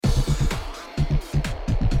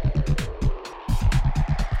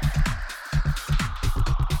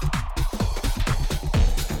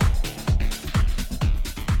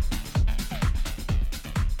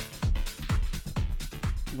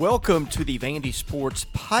Welcome to the Vandy Sports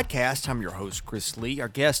Podcast. I'm your host, Chris Lee. Our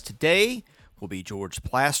guest today will be George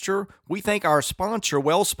Plaster. We thank our sponsor,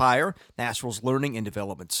 WellSpire, Nashville's Learning and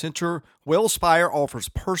Development Center. WellSpire offers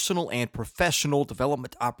personal and professional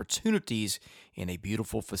development opportunities in a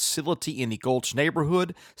beautiful facility in the Gulch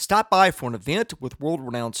neighborhood. Stop by for an event with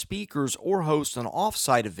world-renowned speakers or host an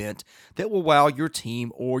off-site event that will wow your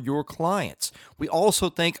team or your clients. We also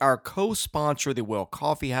thank our co-sponsor, the Well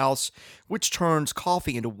Coffee House, which turns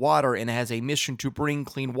coffee into water and has a mission to bring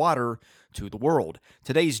clean water to the world.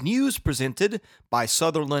 Today's news presented by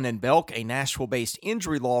Sutherland and Belk, a Nashville-based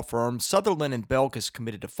injury law firm. Sutherland and Belk is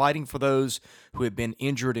committed to fighting for those who have been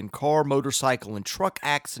injured in car, motorcycle, and truck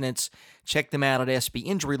accidents. Check them out at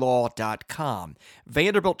sbinjurylaw.com.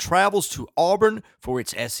 Vanderbilt travels to Auburn for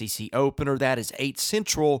its SEC opener. That is 8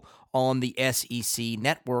 Central on the SEC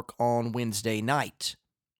Network on Wednesday night.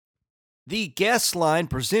 The guest line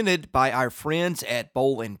presented by our friends at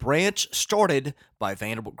Boll and Branch, started by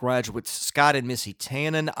Vanderbilt graduates Scott and Missy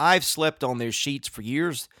Tannen. I've slept on their sheets for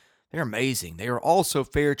years. They're amazing. They are also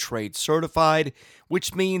fair trade certified,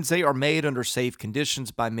 which means they are made under safe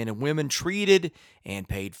conditions by men and women, treated and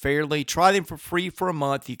paid fairly. Try them for free for a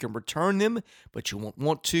month. You can return them, but you won't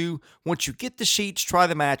want to. Once you get the sheets, try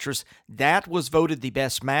the mattress. That was voted the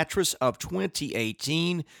best mattress of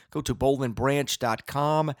 2018. Go to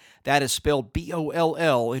bollandbranch.com. That is spelled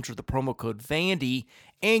B-O-L-L. Enter the promo code Vandy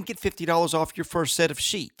and get $50 off your first set of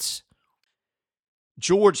sheets.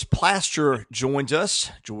 George Plaster joins us.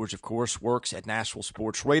 George, of course, works at Nashville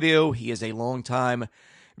Sports Radio. He is a longtime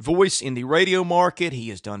voice in the radio market. He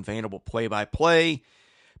has done Vanderbilt play-by-play.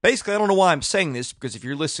 Basically, I don't know why I'm saying this, because if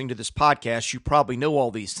you're listening to this podcast, you probably know all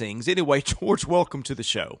these things. Anyway, George, welcome to the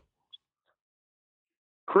show.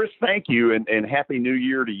 Chris, thank you, and Happy New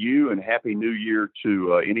Year to you, and Happy New Year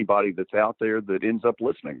to anybody that's out there that ends up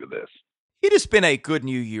listening to this. It has been a good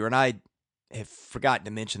new year, and I have forgotten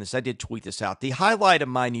to mention this. I did tweet this out. The highlight of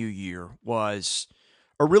my new year was,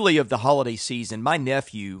 or really of the holiday season, my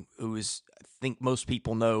nephew, who is, I think most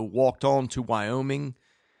people know, walked on to Wyoming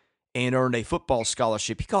and earned a football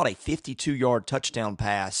scholarship. He caught a 52-yard touchdown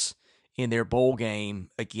pass in their bowl game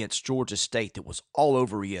against Georgia State that was all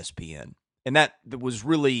over ESPN. And that was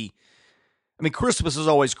really, I mean, Christmas is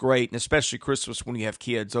always great, and especially Christmas when you have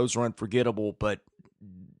kids. Those are unforgettable, but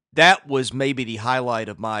that was maybe the highlight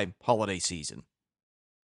of my holiday season.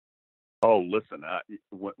 Oh, listen,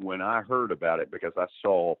 when I heard about it, because I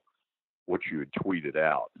saw what you had tweeted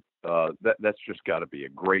out, that's just got to be a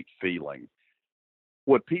great feeling.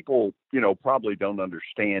 What people, probably don't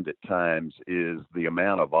understand at times is the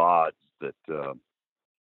amount of odds that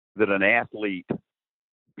an athlete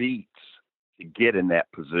beats to get in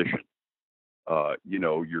that position.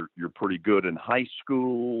 You're pretty good in high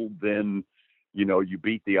school, then you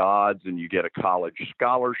beat the odds and you get a college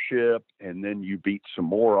scholarship, and then you beat some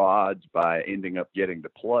more odds by ending up getting to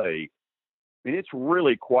play. I mean, it's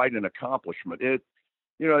really quite an accomplishment. It's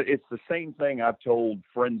the same thing I've told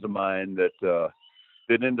friends of mine that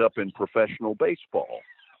end up in professional baseball,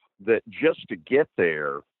 that just to get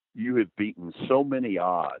there, you have beaten so many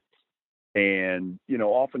odds. And,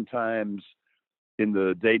 oftentimes in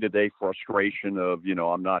the day-to-day frustration of,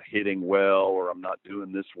 I'm not hitting well, or I'm not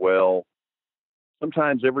doing this well,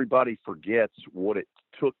 sometimes everybody forgets what it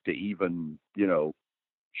took to even,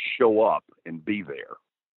 show up and be there.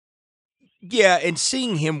 Yeah, and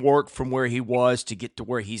seeing him work from where he was to get to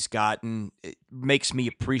where he's gotten, it makes me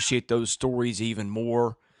appreciate those stories even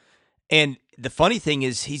more. And the funny thing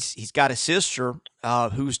is, he's got a sister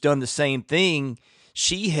who's done the same thing.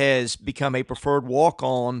 She has become a preferred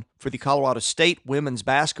walk-on for the Colorado State women's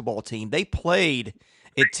basketball team. They played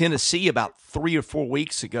at Tennessee about 3 or 4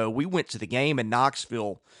 weeks ago. We went to the game in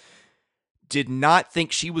Knoxville. Did not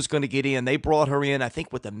think she was going to get in. They brought her in, I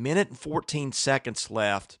think, with 1 minute and 14 seconds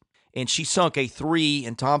left, and she sunk a 3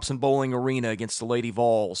 in Thompson Bowling Arena against the Lady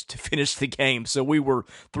Vols to finish the game. So we were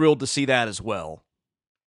thrilled to see that as well.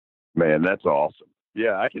 Man, that's awesome.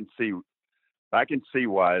 Yeah, I can see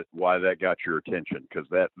why that got your attention, because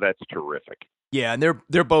that's terrific. Yeah, and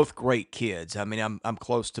they're both great kids. I mean, I'm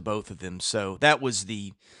close to both of them, so that was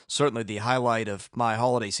certainly the highlight of my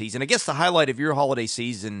holiday season. I guess the highlight of your holiday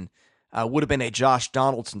season would have been a Josh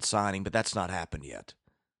Donaldson signing, but that's not happened yet.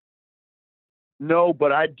 No,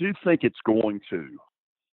 but I do think it's going to.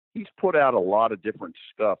 He's put out a lot of different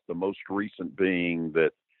stuff. The most recent being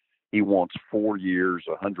that he wants 4 years,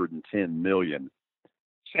 $110 million.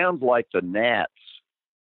 Sounds like the Nats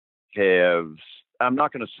have, I'm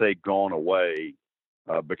not going to say gone away,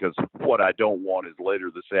 because what I don't want is later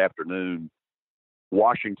this afternoon,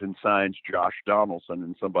 Washington signs Josh Donaldson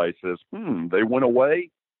and somebody says, they went away.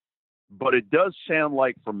 But it does sound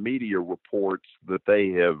like from media reports that they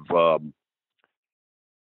have,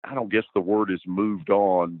 I don't guess the word is moved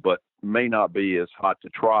on, but may not be as hot to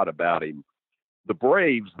trot about him. The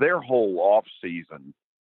Braves, their whole off season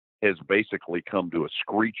has basically come to a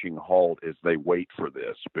screeching halt as they wait for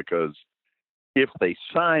this, because if they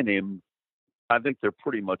sign him, I think they're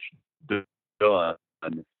pretty much done.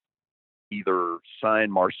 Either sign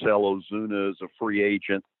Marcell Ozuna as a free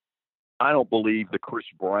agent. I don't believe the Chris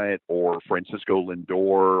Bryant or Francisco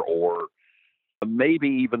Lindor or maybe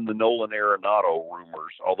even the Nolan Arenado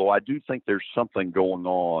rumors, although I do think there's something going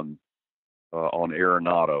on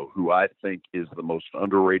Arenado, who I think is the most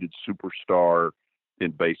underrated superstar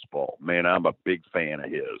in baseball. Man, I'm a big fan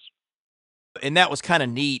of his. And that was kind of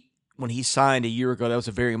neat when he signed a year ago. That was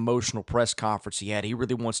a very emotional press conference he had. He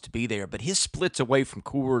really wants to be there, but his splits away from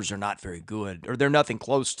Coors are not very good, or they're nothing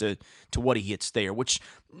close to what he hits there, which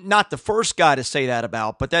not the first guy to say that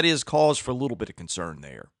about, but that is cause for a little bit of concern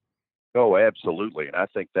there. Oh, absolutely. And I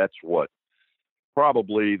think that's what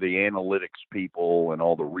probably the analytics people and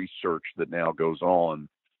all the research that now goes on,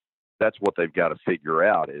 that's what they've got to figure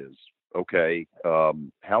out is, okay,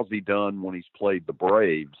 how's he done when he's played the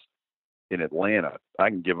Braves in Atlanta? I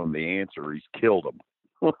can give him the answer. He's killed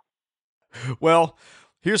them. Well,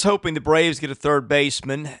 here's hoping the Braves get a third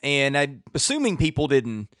baseman, and I'm assuming people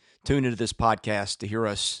didn't tune into this podcast to hear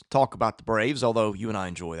us talk about the Braves, although you and I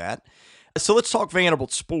enjoy that. So let's talk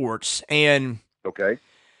Vanderbilt sports. And okay,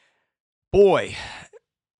 boy,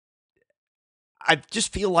 I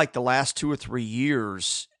just feel like the last 2 or 3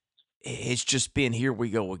 years it's just been here we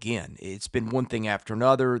go again. It's been one thing after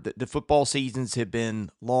another. The football seasons have been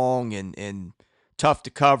long and tough to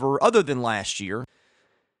cover, other than last year.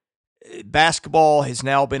 Basketball has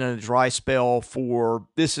now been in a dry spell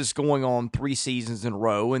this is going on 3 seasons in a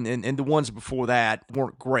row, and the ones before that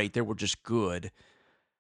weren't great. They were just good.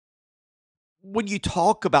 When you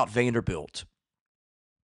talk about Vanderbilt,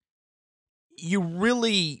 you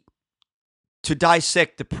really, to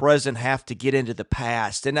dissect the present, have to get into the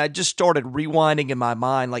past. And I just started rewinding in my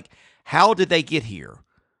mind, like, how did they get here?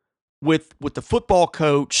 With the football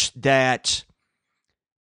coach that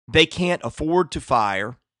they can't afford to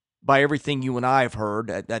fire, by everything you and I have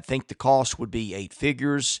heard. I think the cost would be 8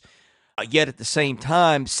 figures. Yet at the same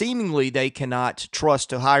time, seemingly they cannot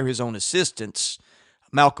trust to hire his own assistants.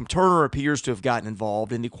 Malcolm Turner appears to have gotten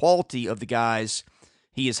involved, and the quality of the guys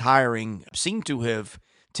he is hiring seem to have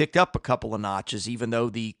ticked up a couple of notches, even though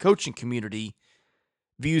the coaching community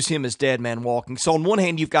views him as dead man walking. So on one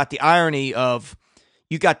hand, you've got the irony of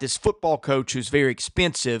you got this football coach who's very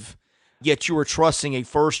expensive, yet you are trusting a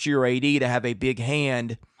first-year AD to have a big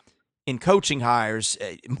hand in coaching hires,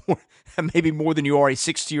 maybe more than you are a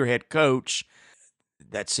 6th-year head coach.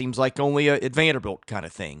 That seems like only a Vanderbilt kind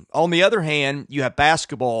of thing. On the other hand, you have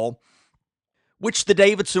basketball, which the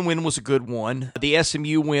Davidson win was a good one. The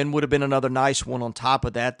SMU win would have been another nice one on top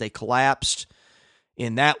of that. They collapsed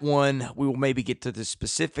in that one. We will maybe get to the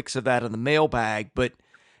specifics of that in the mailbag, but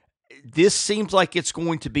this seems like it's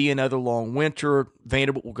going to be another long winter.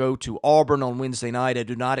 Vanderbilt will go to Auburn on Wednesday night. I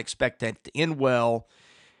do not expect that to end well.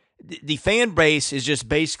 The fan base is just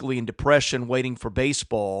basically in depression waiting for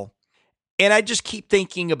baseball. And I just keep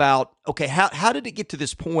thinking about, okay, how did it get to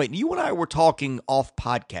this point? You and I were talking off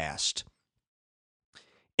podcast,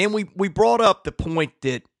 and we brought up the point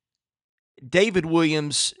that David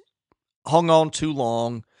Williams hung on too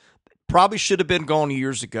long, probably should have been gone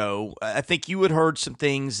years ago. I think you had heard some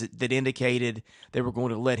things that indicated they were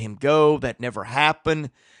going to let him go. That never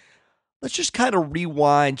happened. Let's just kind of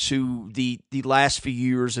rewind to the last few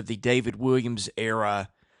years of the David Williams era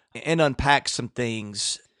and unpack some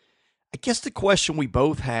things. I guess the question we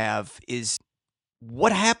both have is,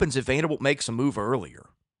 what happens if Vanderbilt makes a move earlier?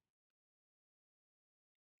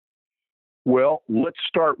 Well, let's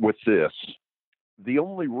start with this. The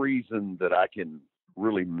only reason that I can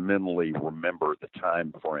really mentally remember the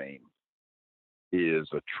time frame is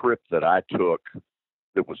a trip that I took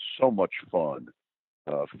that was so much fun.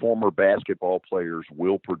 Former basketball players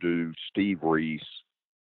Will Perdue, Steve Reese,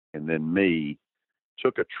 and then me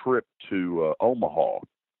took a trip to Omaha.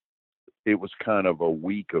 It was kind of a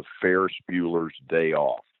week of Ferris Bueller's Day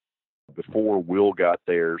Off. Before Will got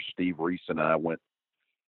there, Steve Reese and I went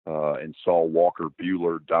and saw Walker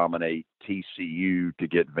Buehler dominate TCU to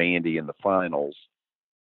get Vandy in the finals.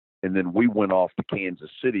 And then we went off to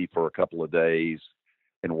Kansas City for a couple of days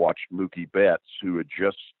and watched Mookie Betts, who had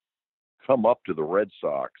just come up to the Red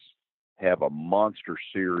Sox, have a monster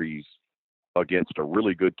series against a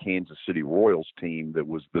really good Kansas City Royals team that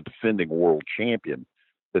was the defending world champion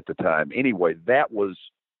at the time. Anyway, that was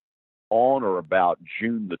on or about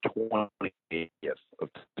June the 20th of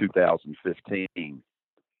 2015,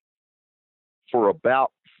 for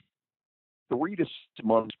about 3 to 6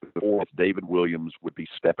 months before David Williams would be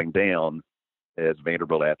stepping down as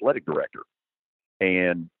Vanderbilt athletic director.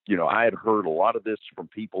 And, I had heard a lot of this from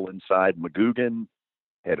people inside Magoogan,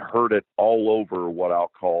 had heard it all over what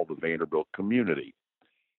I'll call the Vanderbilt community.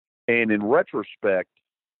 And in retrospect,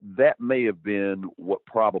 that may have been what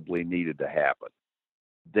probably needed to happen.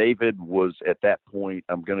 David was at that point,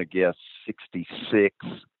 I'm going to guess 66.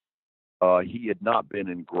 He had not been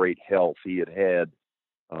in great health. He had had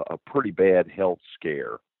a pretty bad health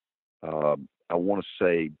scare. I want to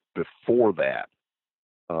say before that,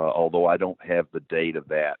 although I don't have the date of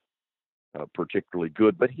that particularly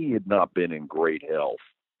good, but he had not been in great health.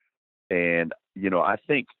 And, I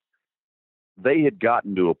think they had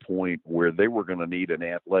gotten to a point where they were going to need an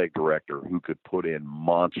athletic director who could put in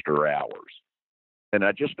monster hours. And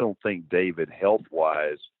I just don't think David,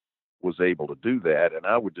 health-wise, was able to do that. And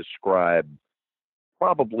I would describe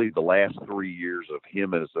probably the last 3 years of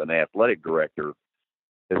him as an athletic director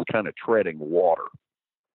as kind of treading water.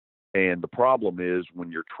 And the problem is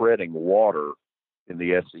when you're treading water in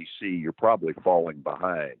the SEC, you're probably falling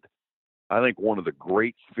behind. I think one of the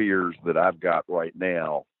great fears that I've got right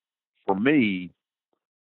now, for me,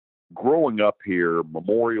 growing up here,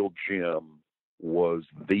 Memorial Gym was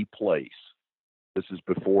the place. This is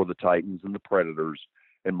before the Titans and the Predators.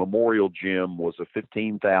 And Memorial Gym was a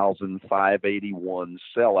 15,581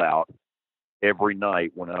 sellout every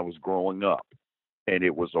night when I was growing up. And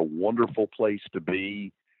it was a wonderful place to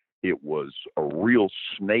be. It was a real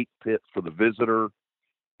snake pit for the visitor.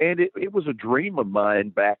 And it was a dream of mine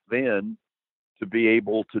back then to be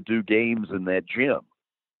able to do games in that gym.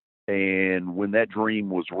 And when that dream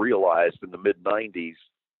was realized in the mid-90s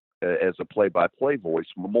as a play-by-play voice,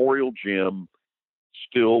 Memorial Gym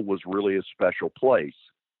still was really a special place.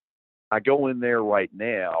 I go in there right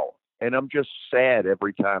now, and I'm just sad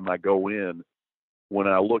every time I go in when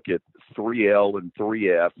I look at 3L and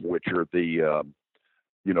 3F, which are the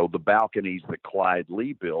balconies that Clyde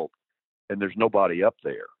Lee built, and there's nobody up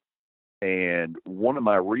there. And one of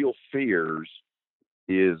my real fears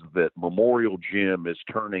is that Memorial Gym is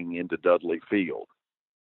turning into Dudley Field,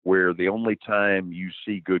 where the only time you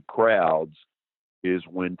see good crowds is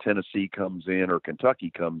when Tennessee comes in or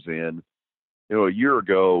Kentucky comes in. A year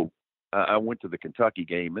ago, I went to the Kentucky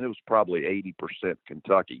game, and it was probably 80%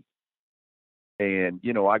 Kentucky. And,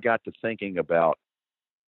 I got to thinking about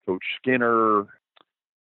Coach Skinner,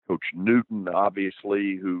 Coach Newton,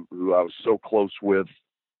 obviously, who I was so close with,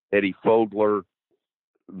 Eddie Fogler.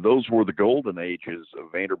 Those were the golden ages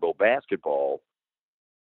of Vanderbilt basketball.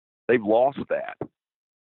 They've lost that.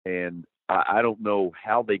 And I don't know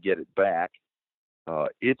how they get it back.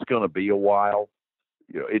 It's going to be a while.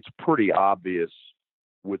 It's pretty obvious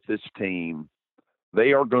with this team.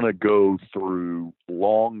 They are going to go through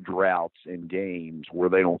long droughts in games where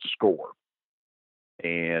they don't score.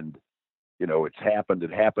 And, it's happened.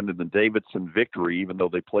 It happened in the Davidson victory, even though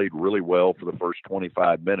they played really well for the first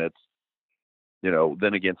 25 minutes.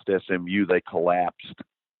 Then against SMU, they collapsed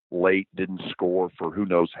late, didn't score for who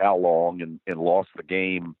knows how long, and lost the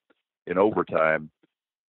game in overtime.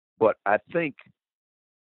 But I think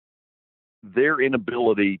their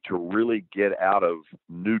inability to really get out of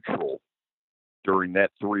neutral during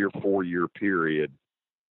that 3 or 4 year period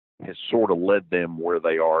has sort of led them where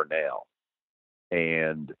they are now.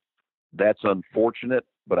 And that's unfortunate,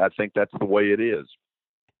 but I think that's the way it is.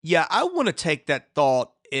 Yeah, I want to take that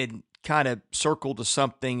thought and kind of circle to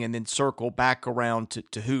something and then circle back around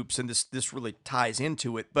to hoops, and this really ties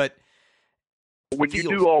into it. But when you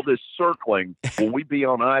do all this circling, will we be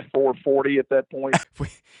on I-440 at that point?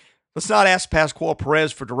 Let's not ask Pascual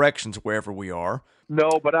Perez for directions wherever we are.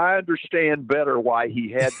 No, but I understand better why he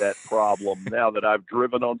had that problem now that I've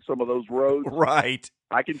driven on some of those roads. Right.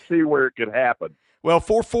 I can see where it could happen. Well,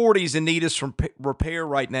 440 is in need of some repair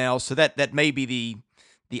right now, so that may be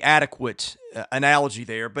the adequate analogy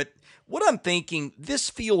there. But what I'm thinking, this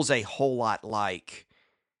feels a whole lot like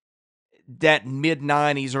that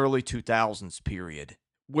mid-90s, early 2000s period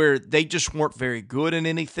where they just weren't very good in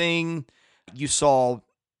anything. You saw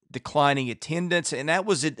declining attendance, and that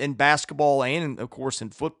was in basketball and, of course,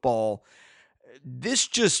 in football. This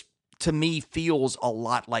just, to me, feels a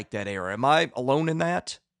lot like that era. Am I alone in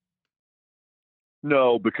that?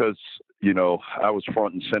 No, because, I was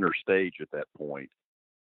front and center stage at that point,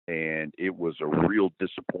 and it was a real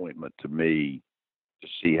disappointment to me to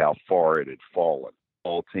see how far it had fallen.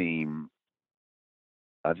 All team,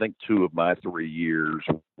 I think 2 of my 3 years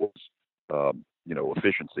was,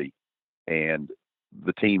 efficiency, and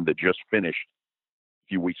the team that just finished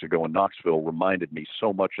few weeks ago in Knoxville reminded me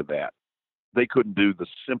so much of that. They couldn't do the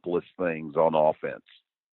simplest things on offense.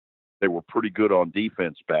 They were pretty good on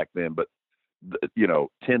defense back then, but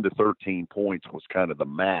 10 to 13 points was kind of the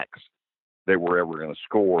max they were ever going to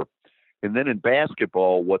score. And then in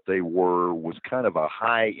basketball, what they were was kind of a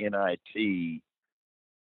high NIT,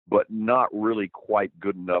 but not really quite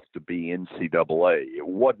good enough to be NCAA. It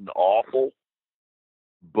wasn't awful,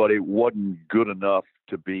 but it wasn't good enough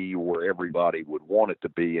to be where everybody would want it to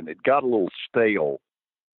be. And it got a little stale.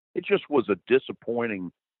 It just was a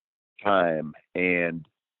disappointing time. And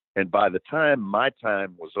by the time my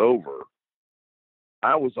time was over,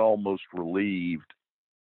 I was almost relieved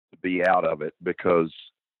to be out of it, because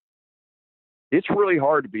it's really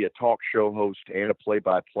hard to be a talk show host and a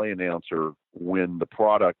play-by-play announcer when the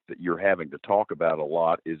product that you're having to talk about a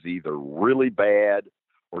lot is either really bad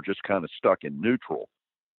or just kind of stuck in neutral.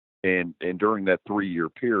 And during that 3-year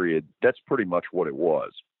period, that's pretty much what it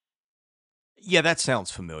was. Yeah, that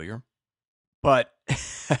sounds familiar. But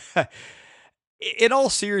in all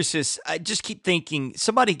seriousness, I just keep thinking,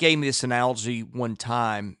 somebody gave me this analogy one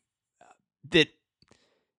time that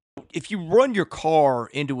if you run your car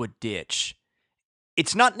into a ditch,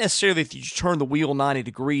 it's not necessarily that you turn the wheel 90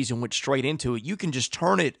 degrees and went straight into it. You can just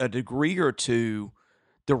turn it a degree or two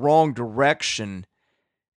the wrong direction,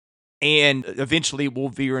 and eventually it will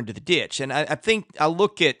veer into the ditch. And I think I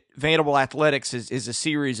look at Vanderbilt Athletics as a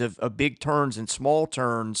series of big turns and small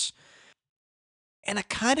turns. And I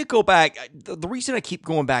kind of go back. The reason I keep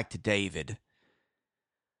going back to David,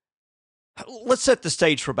 let's set the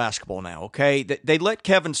stage for basketball now, okay? They let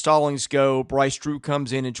Kevin Stallings go. Bryce Drew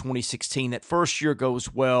comes in 2016. That first year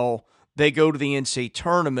goes well. They go to the NCAA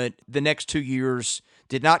tournament. The next 2 years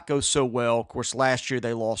did not go so well. Of course, last year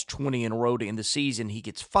they lost 20 in a row to end the season. He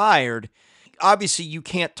gets fired. Obviously, you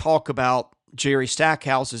can't talk about Jerry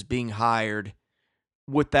Stackhouse as being hired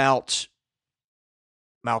without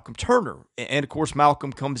Malcolm Turner. And, of course,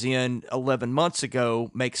 Malcolm comes in 11 months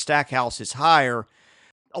ago, makes Stackhouse his hire.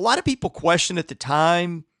 A lot of people questioned at the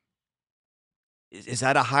time, is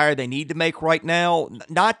that a hire they need to make right now?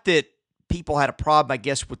 Not that people had a problem, I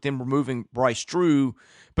guess, with them removing Bryce Drew,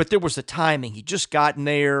 but there was the timing. He just gotten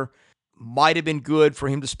there. Might have been good for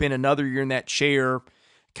him to spend another year in that chair,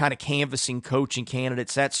 kind of canvassing coaching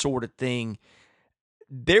candidates, that sort of thing.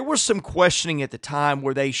 There was some questioning at the time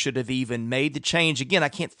where they should have even made the change. Again, I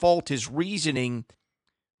can't fault his reasoning,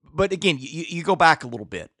 but again, you go back a little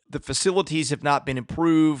bit. The facilities have not been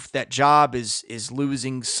improved. That job is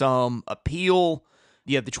losing some appeal.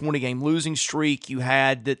 You have the 20-game losing streak. You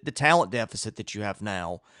had the talent deficit that you have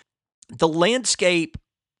now. The landscape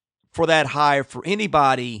for that hire, for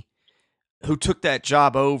anybody who took that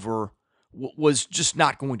job over, was just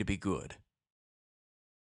not going to be good.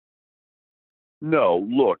 No,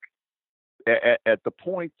 look, at the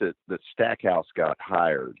point that Stackhouse got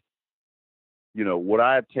hired, would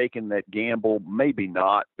I have taken that gamble? Maybe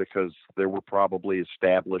not, because there were probably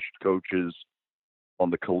established coaches on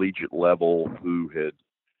the collegiate level who had,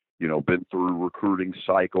 been through recruiting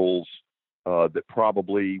cycles that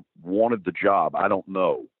probably wanted the job. I don't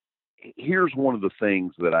know. Here's one of the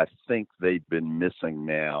things that I think they've been missing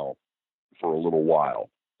now for a little while.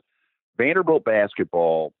 Vanderbilt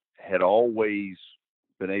basketball had always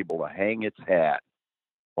been able to hang its hat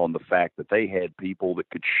on the fact that they had people that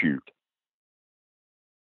could shoot.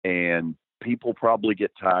 And people probably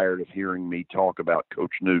get tired of hearing me talk about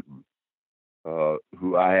Coach Newton,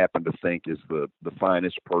 who I happen to think is the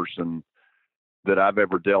finest person that I've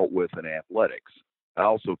ever dealt with in athletics. I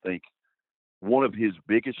also think one of his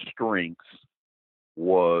biggest strengths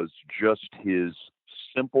was just his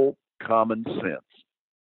simple common sense.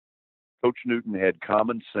 Coach Newton had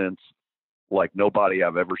common sense like nobody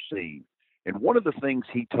I've ever seen. And one of the things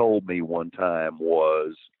he told me one time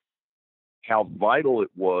was how vital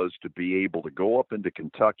it was to be able to go up into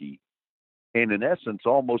Kentucky and, in essence,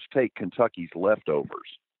 almost take Kentucky's leftovers.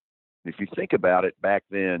 If you think about it, back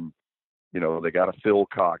then, they got a Phil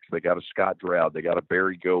Cox, they got a Scott Drought, they got a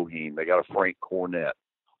Barry Goheen, they got a Frank Cornett.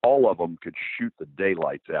 All of them could shoot the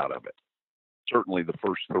daylights out of it. Certainly the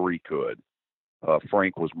first three could.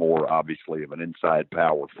 Frank was more, obviously, of an inside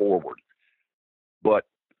power forward. But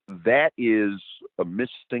that is a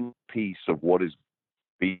missing piece of what is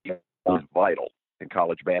being vital in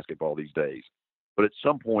college basketball these days. But at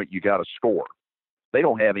some point, you got to score. They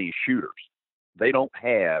don't have any shooters. They don't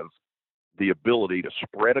have the ability to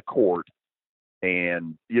spread a court.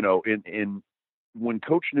 And, when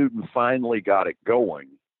Coach Newton finally got it going,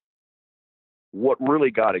 what really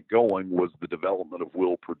got it going was the development of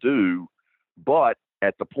Will Perdue. But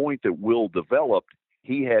at the point that Will developed,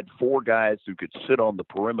 he had four guys who could sit on the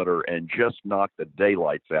perimeter and just knock the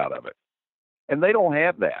daylights out of it. And they don't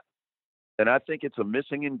have that. And I think it's a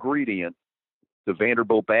missing ingredient to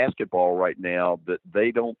Vanderbilt basketball right now that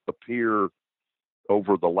they don't appear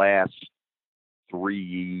over the last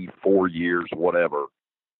 3-4 years, whatever,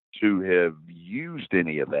 to have used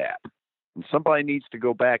any of that. And somebody needs to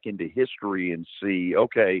go back into history and see,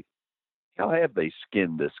 okay, how have they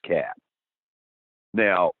skinned this cat?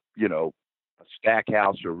 Now,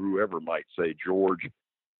 Stackhouse or whoever might say, George,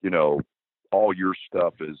 all your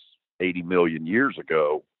stuff is 80 million years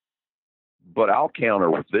ago. But I'll counter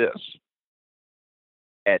with this.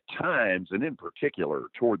 At times, and in particular,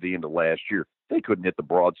 toward the end of last year, they couldn't hit the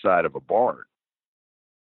broadside of a barn.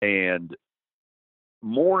 And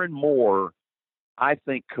more and more, I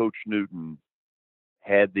think Coach Newton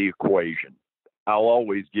had the equation. I'll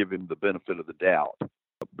always give him the benefit of the doubt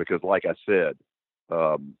because, like I said,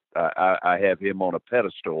 I have him on a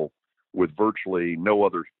pedestal with virtually no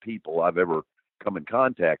other people I've ever come in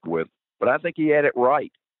contact with. But I think he had it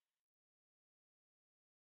right.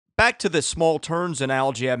 Back to the small turns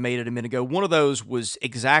analogy I made it a minute ago. One of those was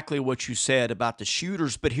exactly what you said about the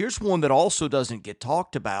shooters, but here's one that also doesn't get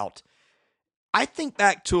talked about. I think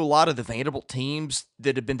back to a lot of the Vanderbilt teams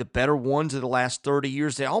that have been the better ones of the last 30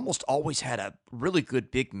 years. They almost always had a really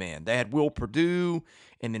good big man. They had Will Perdue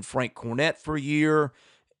and then Frank Cornett for a year.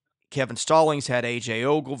 Kevin Stallings had A.J.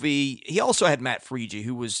 Ogilvy. He also had Matt Friege,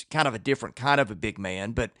 who was kind of a different kind of a big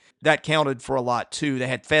man, but that counted for a lot too. They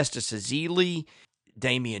had Festus Ezeli,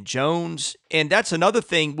 Damian Jones. And that's another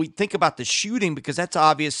thing. We think about the shooting because that's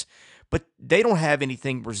obvious, but they don't have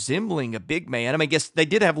anything resembling a big man. I mean, I guess they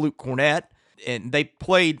did have Luke Cornett, and they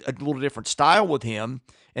played a little different style with him,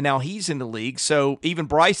 and now he's in the league. So even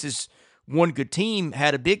Bryce's one good team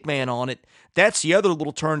had a big man on it. That's the other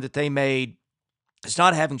little turn that they made. It's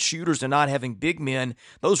not having shooters and not having big men.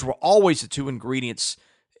 Those were always the two ingredients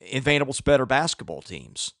in Vanderbilt's better basketball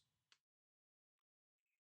teams.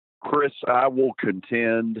 Chris, I will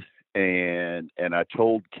contend, and I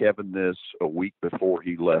told Kevin this a week before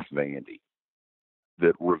he left Vandy,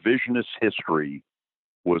 that revisionist history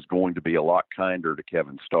was going to be a lot kinder to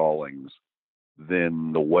Kevin Stallings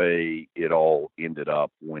than the way it all ended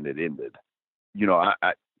up when it ended.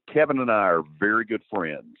 Kevin and I are very good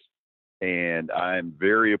friends, and I'm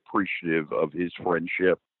very appreciative of his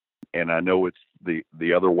friendship, and I know it's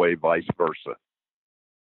the other way, vice versa.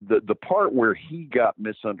 The part where he got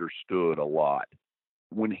misunderstood a lot,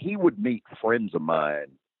 when he would meet friends of mine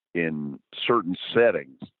in certain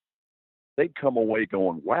settings, they'd come away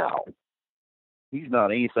going, wow, he's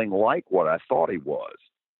not anything like what I thought he was.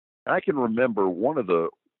 I can remember one of the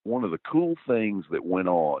cool things that went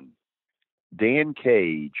on. Dan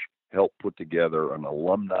Cage helped put together an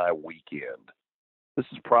alumni weekend. This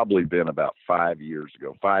has probably been about 5,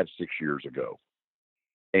 6 years ago.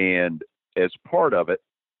 And as part of it,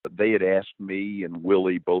 they had asked me and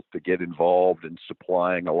Willie both to get involved in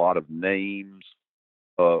supplying a lot of names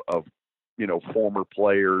of former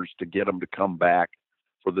players to get them to come back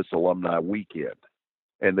for this alumni weekend.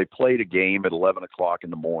 And they played a game at 11 o'clock in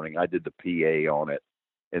the morning. I did the PA on it.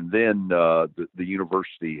 And then the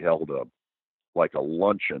university held a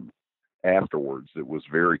luncheon afterwards that was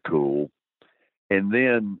very cool. And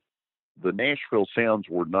then the Nashville Sounds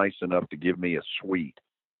were nice enough to give me a suite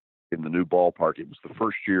in the new ballpark. It was the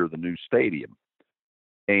first year of the new stadium.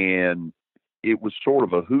 And it was sort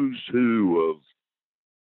of a who's who of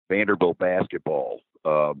Vanderbilt basketball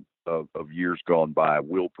of years gone by.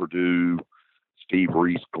 Will Perdue, Steve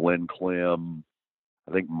Reese, Glenn Clem,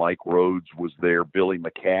 I think Mike Rhodes was there, Billy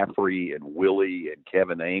McCaffrey and Willie and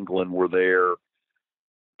Kevin Anglin were there.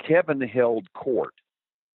 Kevin held court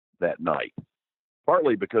that night,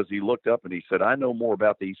 partly because he looked up and he said, I know more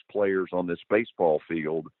about these players on this baseball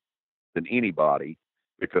field than anybody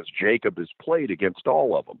because Jacob has played against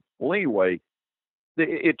all of them. Well, anyway,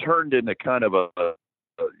 it turned into kind of a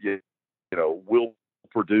Will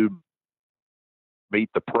Perdue meet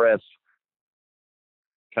the press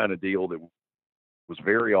kind of deal that was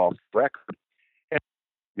very off record. And,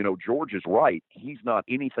 George is right. He's not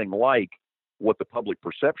anything like what the public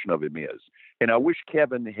perception of him is. And I wish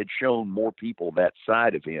Kevin had shown more people that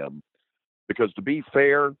side of him because, to be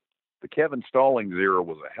fair, the Kevin Stallings era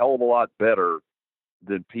was a hell of a lot better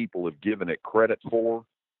than people have given it credit for.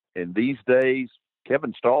 And these days,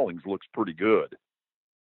 Kevin Stallings looks pretty good.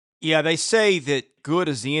 Yeah, they say that good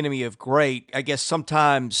is the enemy of great. I guess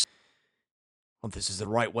sometimes, well, this is the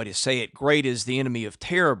right way to say it, great is the enemy of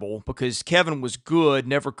terrible because Kevin was good,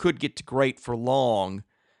 never could get to great for long,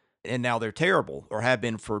 and now they're terrible or have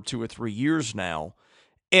been for 2 or 3 years now.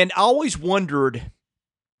 And I always wondered,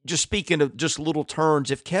 just speaking of just little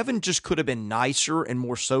turns, if Kevin just could have been nicer and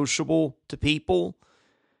more sociable to people,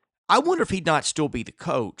 I wonder if he'd not still be the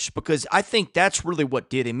coach, because I think that's really what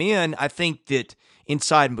did him in. I think that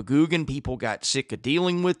inside McGugan, people got sick of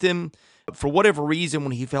dealing with him. For whatever reason,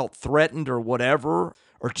 when he felt threatened or whatever,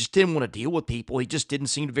 or just didn't want to deal with people, he just didn't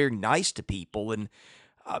seem very nice to people. And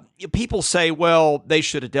people say, well, they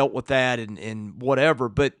should have dealt with that and whatever.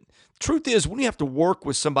 But truth is, when you have to work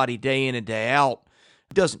with somebody day in and day out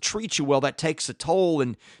who doesn't treat you well, that takes a toll.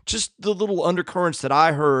 And just the little undercurrents that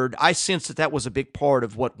I heard, I sensed that that was a big part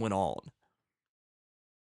of what went on.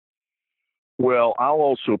 Well, I'll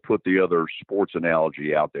also put the other sports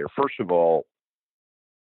analogy out there. First of all,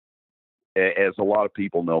 as a lot of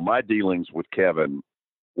people know, my dealings with Kevin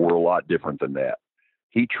were a lot different than that.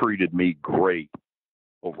 He treated me great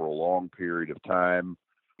over a long period of time.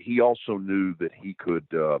 He also knew that he could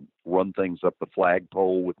run things up the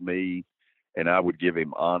flagpole with me, and I would give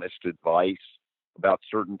him honest advice about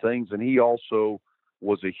certain things. And he also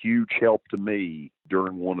was a huge help to me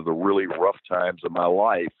during one of the really rough times of my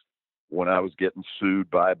life when I was getting sued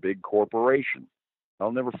by a big corporation.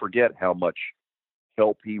 I'll never forget how much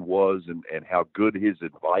help he was and how good his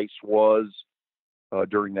advice was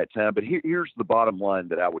during that time. But here's the bottom line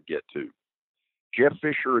that I would get to. Jeff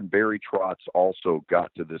Fisher and Barry Trotz also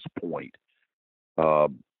got to this point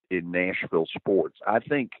in Nashville sports. I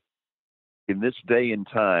think in this day and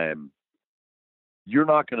time, you're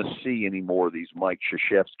not going to see any more of these Mike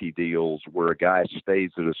Krzyzewski deals where a guy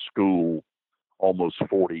stays at a school almost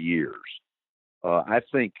 40 years. I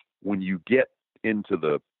think when you get into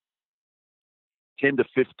the 10 to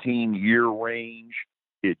 15 year range,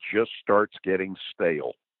 it just starts getting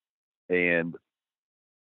stale. And,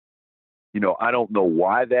 I don't know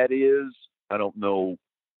why that is. I don't know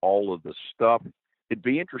all of the stuff. It'd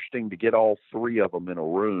be interesting to get all three of them in a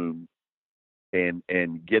room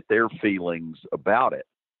and get their feelings about it,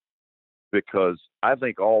 because I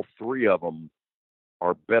think all three of them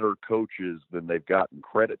are better coaches than they've gotten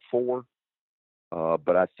credit for.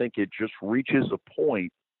 But I think it just reaches a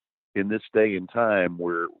point in this day and time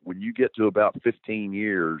where when you get to about 15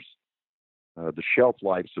 years, the shelf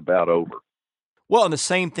life's about over. Well, and the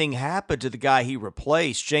same thing happened to the guy he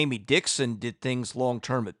replaced. Jamie Dixon did things long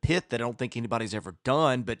term at Pitt that I don't think anybody's ever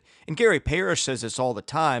done. And Gary Parrish says this all the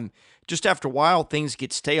time. Just after a while, things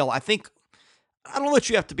get stale. I don't know that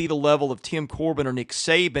you have to be the level of Tim Corbin or Nick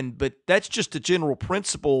Saban, but that's just a general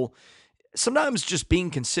principle. Sometimes just being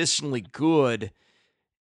consistently good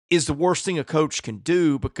is the worst thing a coach can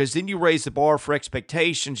do, because then you raise the bar for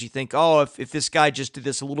expectations. You think, oh, if this guy just did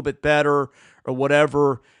this a little bit better or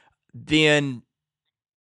whatever, then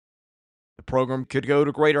the program could go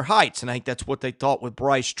to greater heights. And I think that's what they thought with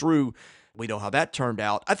Bryce Drew. We know how that turned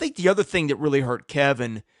out. I think the other thing that really hurt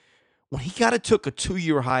Kevin, when he kind of took a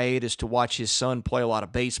 2-year hiatus to watch his son play a lot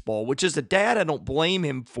of baseball, which as a dad, I don't blame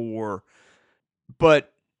him for,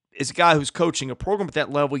 but as a guy who's coaching a program at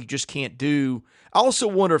that level, you just can't do. I also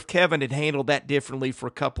wonder if Kevin had handled that differently for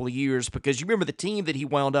a couple of years, because you remember the team that he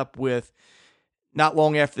wound up with not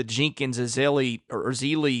long after the Jenkins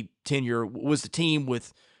Zeile tenure was the team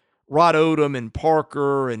with Rod Odom and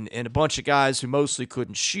Parker and a bunch of guys who mostly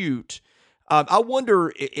couldn't shoot. I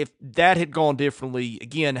wonder if that had gone differently,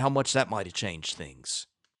 again, how much that might have changed things.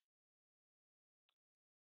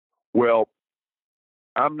 Well,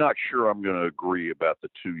 I'm not sure I'm going to agree about the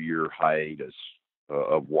 2-year hiatus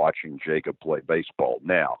of watching Jacob play baseball.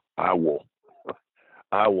 Now, I will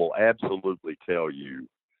absolutely tell you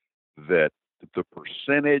that the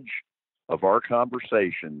percentage of our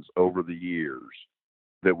conversations over the years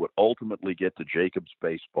that would ultimately get to Jacob's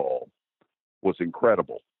baseball was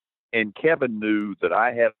incredible. And Kevin knew that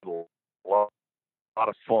I had a lot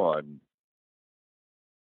of fun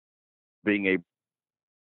being able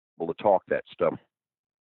to talk that stuff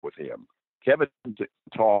with him. Kevin to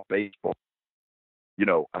talk baseball.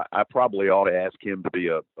 I probably ought to ask him to be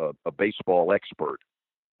a baseball expert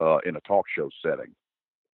in a talk show setting.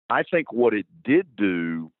 I think what it did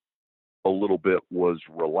do a little bit was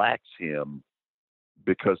relax him,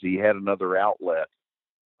 because he had another outlet,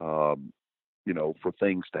 for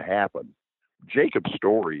things to happen. Jacob's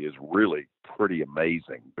story is really pretty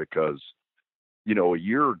amazing because, a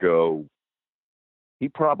year ago, he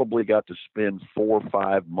probably got to spend 4 or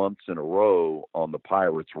 5 months in a row on the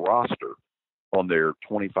Pirates roster, on their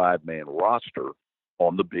 25-man roster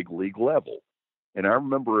on the big league level. And I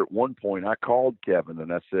remember at one point I called Kevin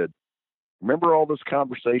and I said, remember all those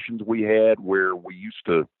conversations we had where we used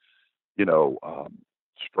to,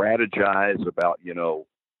 strategize about,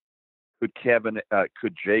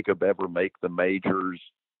 could Jacob ever make the majors,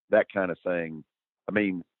 that kind of thing. I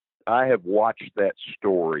mean, I have watched that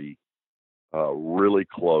story really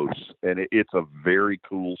close, and it's a very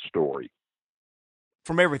cool story.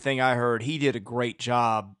 From everything I heard, he did a great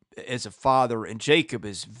job as a father, and Jacob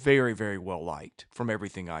is very, very well liked from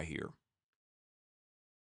everything I hear.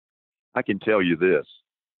 I can tell you this.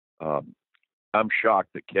 Um, I'm shocked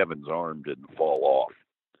that Kevin's arm didn't fall off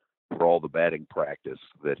for all the batting practice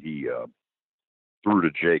that he threw to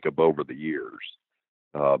Jacob over the years.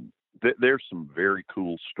 There's some very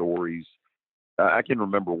cool stories. I can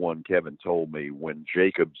remember one Kevin told me when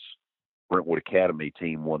Jacob's Brentwood Academy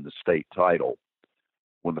team won the state title.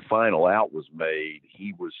 When the final out was made,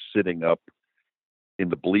 he was sitting up in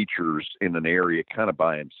the bleachers in an area kind of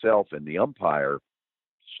by himself, and the umpire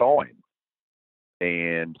saw him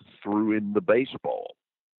and threw in the baseball,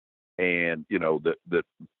 and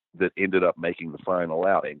that ended up making the final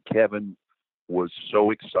out. And Kevin was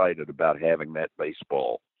so excited about having that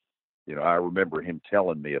baseball. I remember him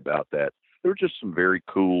telling me about that. There were just some very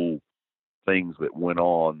cool things that went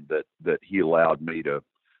on that he allowed me to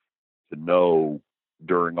know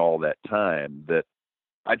during all that time, that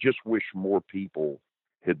I just wish more people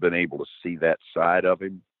had been able to see that side of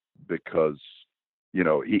him, because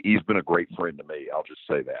he's been a great friend to me. I'll just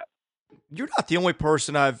say that. You're not the only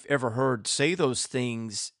person I've ever heard say those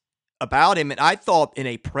things about him. And I thought in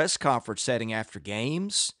a press conference setting after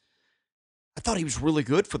games, I thought he was really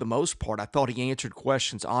good for the most part. I thought he answered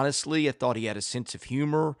questions honestly. I thought he had a sense of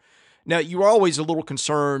humor. Now, you were always a little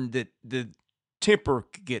concerned that the temper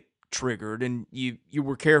could get triggered, and you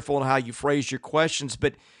were careful in how you phrased your questions,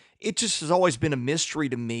 but it just has always been a mystery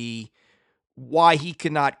to me why he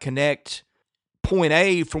could not connect point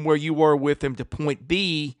A from where you were with him to point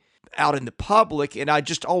B out in the public. And I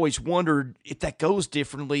just always wondered, if that goes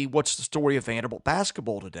differently, what's the story of Vanderbilt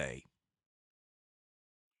basketball today?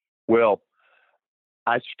 Well,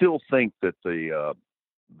 I still think that the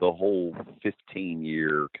whole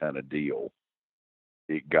 15-year kind of deal,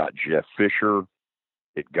 it got Jeff Fisher,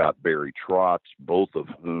 it got Barry Trotz, both of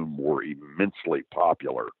whom were immensely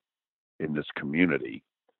popular in this community.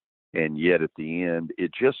 And yet at the end,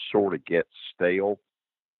 it just sort of gets stale.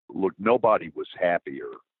 Look, nobody was happier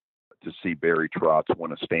to see Barry Trotz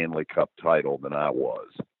win a Stanley Cup title than I was.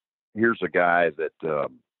 Here's a guy that,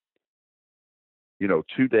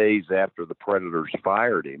 2 days after the Predators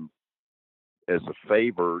fired him, as a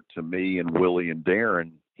favor to me and Willie and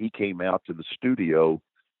Darren, he came out to the studio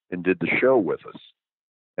and did the show with us.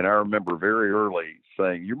 And I remember very early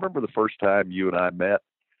saying, "You remember the first time you and I met?"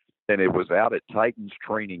 And it was out at Titans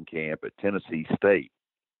training camp at Tennessee State.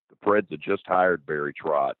 The Preds had just hired Barry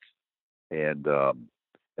Trotz, and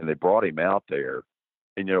they brought him out there.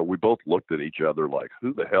 And we both looked at each other like,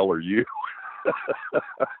 "Who the hell are you?"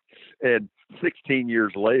 And 16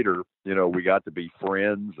 years later, we got to be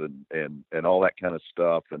friends and all that kind of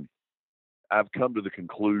stuff. And I've come to the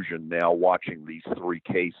conclusion now, watching these three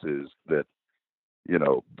cases, that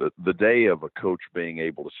the day of a coach being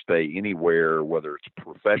able to stay anywhere, whether it's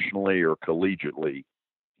professionally or collegiately,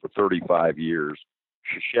 for 35 years,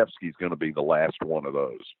 Krzyzewski's going to be the last one of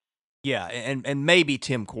those. Yeah, and maybe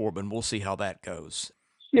Tim Corbin. We'll see how that goes.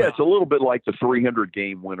 Yeah, it's a little bit like the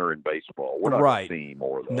 300-game winner in baseball. We're not right. going to see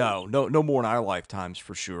more of those. No more in our lifetimes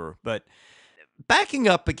for sure. But backing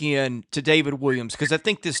up again to David Williams, because I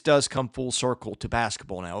think this does come full circle to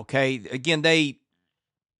basketball now, okay? Again,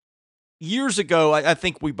 years ago, I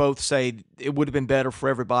think we both say it would have been better for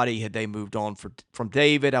everybody had they moved on from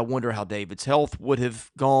David. I wonder how David's health would have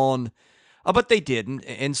gone, but they didn't.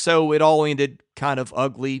 And so it all ended kind of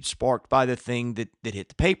ugly, sparked by the thing that hit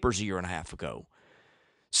the papers a year and a half ago.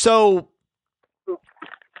 So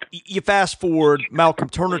you fast forward, Malcolm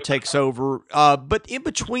Turner takes over, but in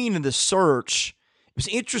between in the search, it was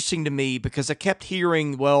interesting to me because I kept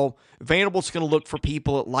hearing, well, Vanderbilt's going to look for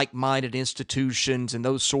people at like-minded institutions and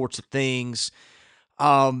those sorts of things.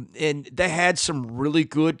 And they had some really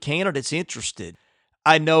good candidates interested.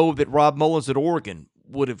 I know that Rob Mullins at Oregon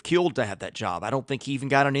would have killed to have that job. I don't think he even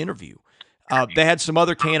got an interview. They had some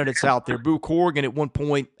other candidates out there. Boo Corrigan at one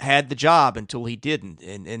point had the job until he didn't,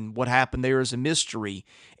 and what happened there is a mystery.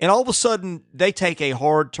 And all of a sudden, they take a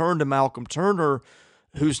hard turn to Malcolm Turner,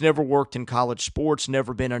 who's never worked in college sports,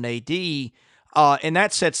 never been an AD, and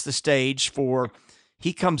that sets the stage for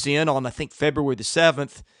he comes in on, I think, February the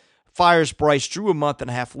 7th, fires Bryce Drew a month and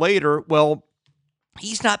a half later. Well,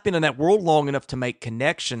 he's not been in that world long enough to make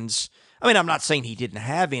connections. I mean, I'm not saying he didn't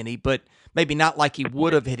have any, but maybe not like he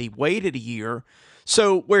would have had he waited a year.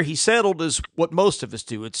 So where he settled is what most of us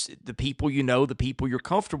do. It's the people you know, the people you're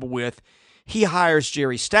comfortable with. He hires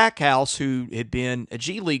Jerry Stackhouse, who had been a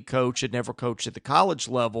G League coach, had never coached at the college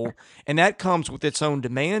level, and that comes with its own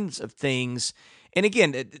demands of things. And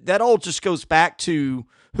again, that all just goes back to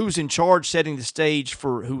who's in charge, setting the stage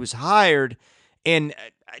for who was hired. And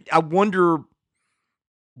I wonder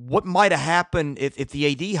what might have happened if the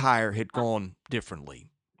AD hire had gone differently.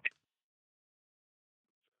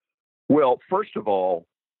 Well, first of all,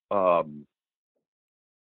 I'm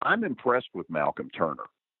impressed with Malcolm Turner.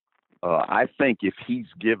 I think if he's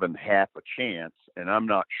given half a chance, and I'm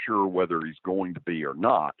not sure whether he's going to be or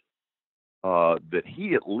not, that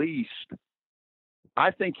he at least,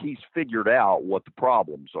 I think he's figured out what the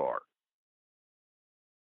problems are.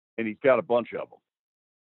 And he's got a bunch of them.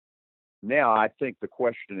 Now, I think the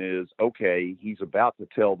question is, okay, he's about to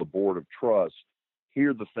tell the board of trust,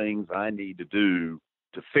 here are the things I need to do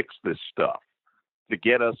to fix this stuff, to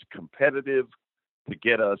get us competitive, to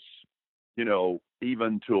get us,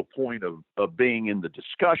 even to a point of being in the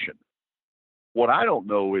discussion. What I don't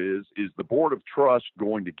know is the board of trust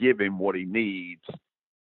going to give him what he needs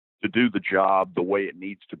to do the job the way it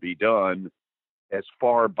needs to be done, as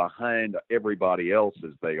far behind everybody else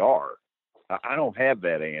as they are? I don't have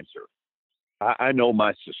that answer. I know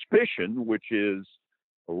my suspicion, which is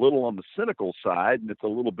a little on the cynical side, and it's a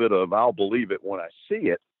little bit of I'll believe it when I see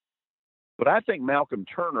it. But I think Malcolm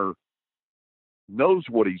Turner knows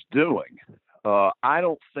what he's doing. I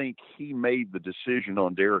don't think he made the decision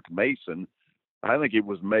on Derek Mason. I think it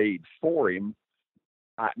was made for him.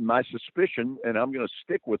 My suspicion, and I'm going to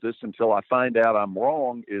stick with this until I find out I'm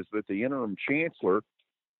wrong, is that the interim chancellor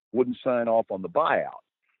wouldn't sign off on the buyout.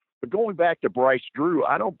 But going back to Bryce Drew,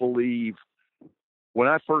 I don't believe, when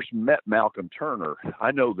I first met Malcolm Turner,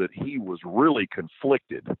 I know that he was really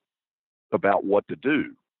conflicted about what to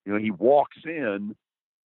do. He walks in,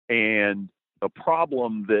 and a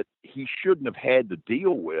problem that he shouldn't have had to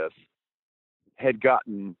deal with had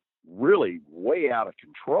gotten really way out of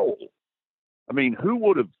control. I mean, who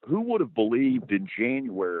would have believed in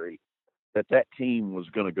January that team was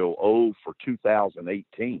going to go 0 for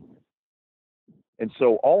 2018? And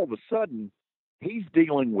so all of a sudden, he's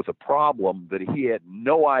dealing with a problem that he had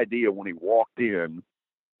no idea when he walked in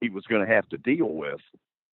he was going to have to deal with.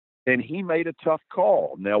 And he made a tough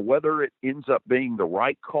call. Now, whether it ends up being the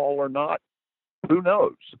right call or not, who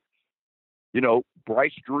knows?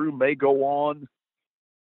 Bryce Drew may go on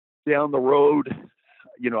down the road.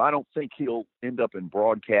 I don't think he'll end up in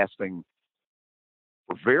broadcasting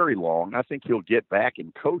for very long. I think he'll get back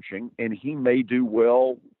in coaching, and he may do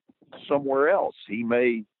well somewhere else. He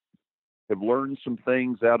may have learned some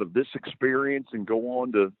things out of this experience and go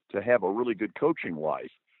on to have a really good coaching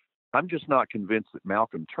life. I'm just not convinced that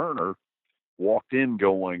Malcolm Turner walked in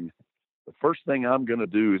going, the first thing I'm going to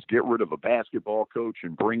do is get rid of a basketball coach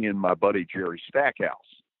and bring in my buddy Jerry Stackhouse.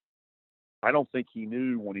 I don't think he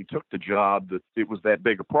knew when he took the job that it was that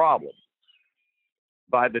big a problem.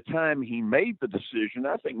 By the time he made the decision,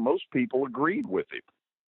 I think most people agreed with him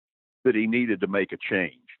that he needed to make a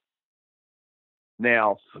change.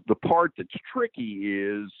 Now, the part that's tricky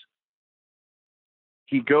is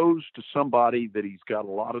he goes to somebody that he's got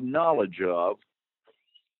a lot of knowledge of,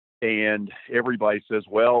 and everybody says,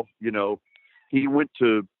 well, he went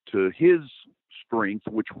to his strength,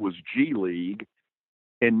 which was G League,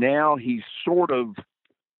 and now he's sort of,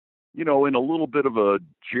 in a little bit of a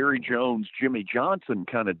Jerry Jones, Jimmy Johnson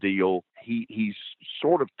kind of deal. He's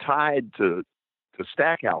sort of tied to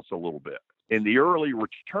Stackhouse a little bit. And the early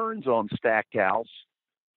returns on Stackhouse,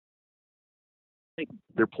 I think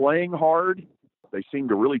they're playing hard. They seem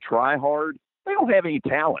to really try hard. They don't have any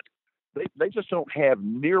talent. They just don't have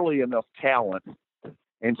nearly enough talent.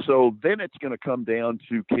 And so then it's going to come down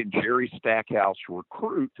to, can Jerry Stackhouse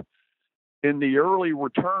recruit? And the early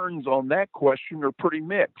returns on that question are pretty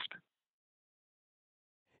mixed.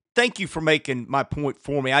 Thank you for making my point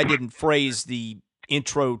for me. I didn't phrase the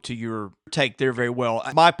intro to your take there very well.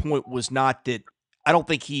 My point was not that I don't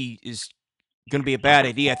think he is going to be a bad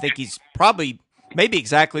idea. I think he's probably maybe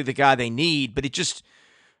exactly the guy they need, but it just,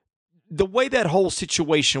 the way that whole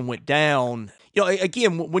situation went down,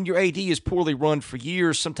 again, when your AD is poorly run for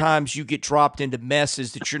years, sometimes you get dropped into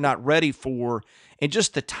messes that you're not ready for. And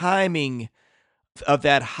just the timing of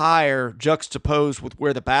that hire juxtaposed with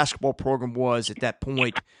where the basketball program was at that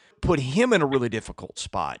point put him in a really difficult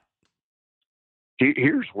spot.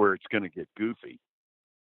 Here's where it's going to get goofy.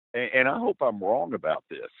 And I hope I'm wrong about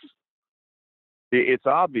this. It's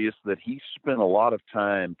obvious that he spent a lot of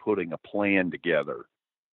time putting a plan together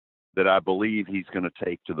that I believe he's going to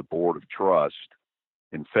take to the Board of Trust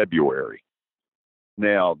in February.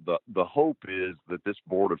 Now, the hope is that this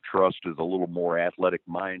Board of Trust is a little more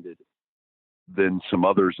athletic-minded than some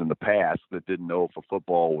others in the past that didn't know if a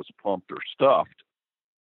football was pumped or stuffed.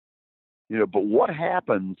 But what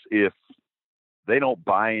happens if they don't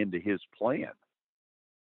buy into his plan?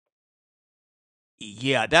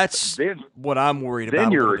 Yeah, that's then what I'm worried then about a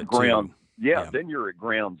little you're at bit too. ground. Yeah, Yeah. then you're at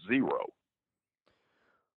ground zero.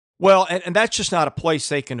 Well, and that's just not a place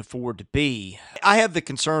they can afford to be. I have the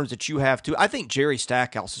concerns that you have too. I think Jerry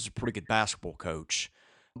Stackhouse is a pretty good basketball coach.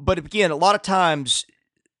 But again, a lot of times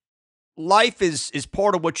life is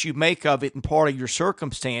part of what you make of it and part of your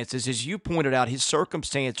circumstances. As you pointed out, his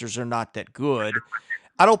circumstances are not that good.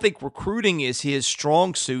 I don't think recruiting is his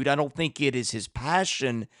strong suit. I don't think it is his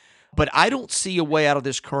passion, but I don't see a way out of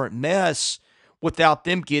this current mess without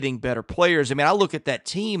them getting better players. I mean, I look at that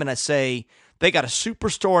team and I say they got a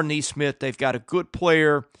superstar in Neesmith. They've got a good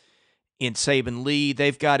player in Saban Lee.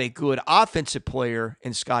 They've got a good offensive player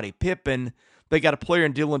in Scottie Pippen. They got a player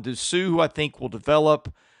in Dylan Dessou who I think will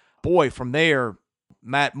develop. Boy, from there,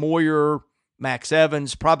 Matt Moyer, Max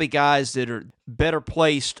Evans, probably guys that are better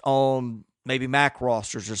placed on maybe MAC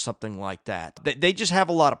rosters or something like that. They just have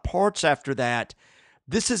a lot of parts after that.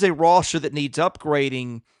 This is a roster that needs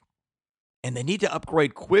upgrading, and they need to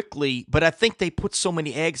upgrade quickly, but I think they put so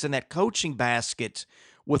many eggs in that coaching basket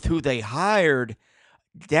with who they hired.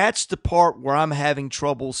 That's the part where I'm having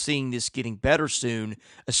trouble seeing this getting better soon,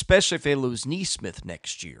 especially if they lose Neesmith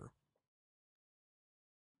next year.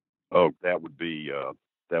 Oh, that would be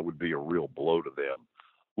a real blow to them.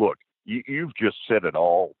 Look, you've just said it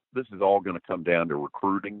all. This is all going to come down to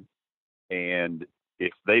recruiting, and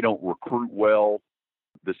if they don't recruit well,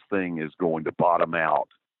 this thing is going to bottom out.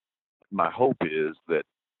 My hope is that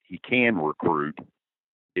he can recruit.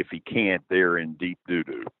 If he can't, they're in deep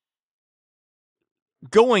doo-doo.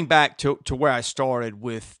 Going back to where I started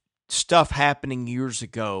with stuff happening years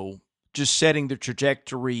ago, just setting the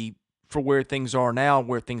trajectory for where things are now,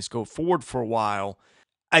 where things go forward for a while,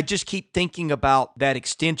 I just keep thinking about that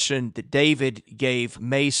extension that David gave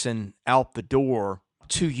Mason out the door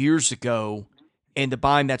 2 years ago and the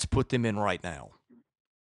bind that's put them in right now.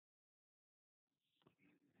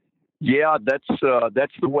 Yeah, that's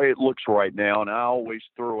the way it looks right now, and I always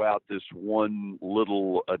throw out this one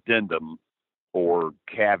little addendum or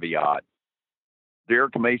caveat.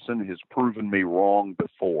 Derek Mason has proven me wrong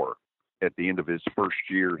before. At the end of his first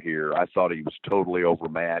year here, I thought he was totally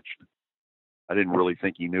overmatched. I didn't really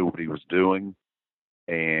think he knew what he was doing,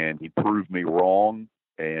 and he proved me wrong,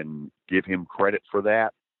 and give him credit for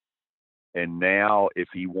that. And now, if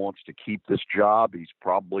he wants to keep this job, he's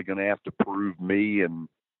probably going to have to prove me and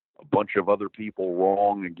a bunch of other people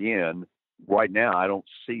wrong again. Right now, I don't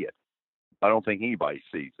see it. I don't think anybody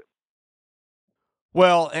sees it.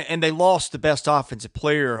 Well, and they lost the best offensive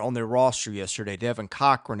player on their roster yesterday. Devin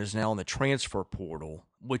Cochran is now in the transfer portal,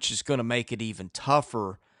 which is going to make it even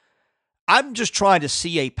tougher. I'm just trying to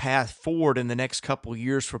see a path forward in the next couple of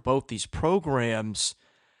years for both these programs.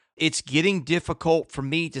 It's getting difficult for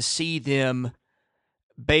me to see them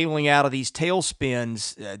bailing out of these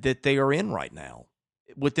tailspins that they are in right now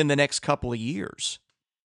within the next couple of years.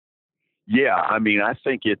 Yeah, I mean, I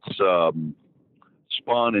think it's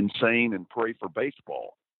spawn insane and pray for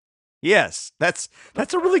baseball. Yes, that's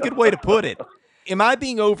a really good way to put it. Am I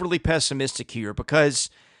being overly pessimistic here? Because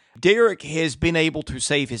Derek has been able to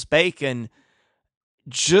save his bacon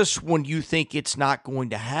just when you think it's not going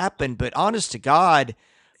to happen. But honest to God,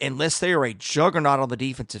 unless they are a juggernaut on the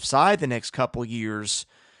defensive side the next couple of years,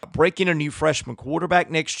 breaking a new freshman quarterback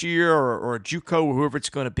next year or a JUCO or whoever it's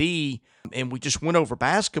going to be, and we just went over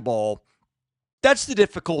basketball, that's the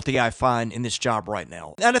difficulty I find in this job right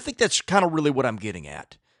now. And I think that's kind of really what I'm getting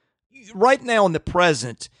at. Right now in the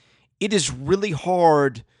present, it is really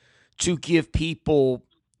hard to give people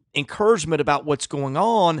encouragement about what's going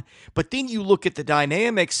on, but then you look at the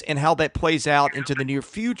dynamics and how that plays out into the near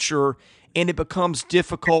future, and it becomes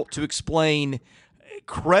difficult to explain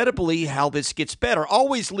credibly how this gets better.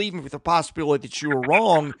 Always leaving with the possibility that you were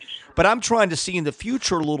wrong, but I'm trying to see in the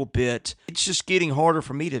future a little bit. It's just getting harder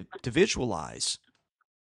for me to visualize.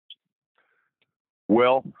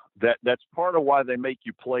 Well, that's part of why they make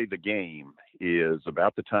you play the game. Is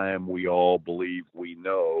about the time we all believe we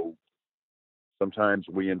know, sometimes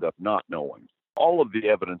we end up not knowing. All of the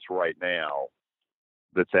evidence right now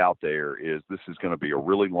that's out there is this is going to be a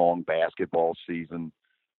really long basketball season.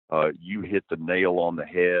 You hit the nail on the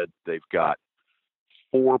head. They've got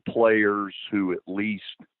 4 players who at least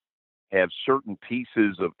have certain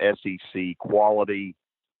pieces of SEC quality,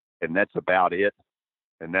 and that's about it.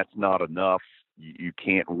 And that's not enough. You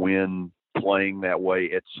can't win playing that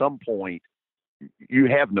way. At some point, you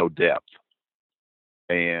have no depth.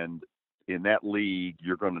 And in that league,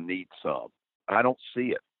 you're going to need some. I don't see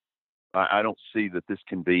it. I don't see that this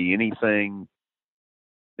can be anything.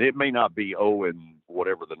 It may not be 0 and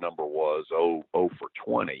whatever the number was, 0 for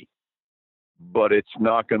 20, but it's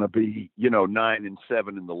not going to be, 9 and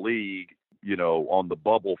 7 in the league. on the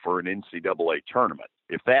bubble for an NCAA tournament.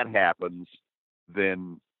 If that happens,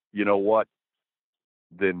 then you know what?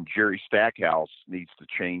 Then Jerry Stackhouse needs to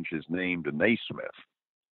change his name to Naismith.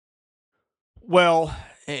 Well,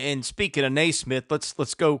 and speaking of Naismith,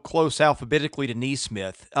 let's go close alphabetically to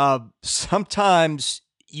Naismith. Sometimes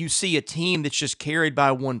you see a team that's just carried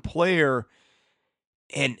by one player,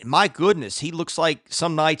 and my goodness, he looks like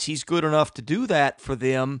some nights he's good enough to do that for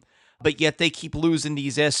them, but yet they keep losing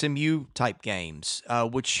these SMU type games,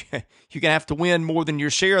 which you're going to have to win more than your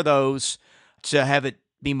share of those to have it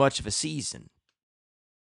be much of a season.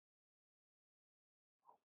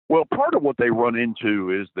 Well, part of what they run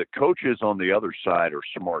into is that coaches on the other side are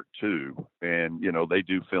smart too. And, they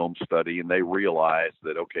do film study and they realize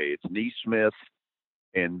that, okay, it's Naismith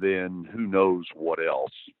and then who knows what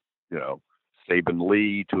else, Saban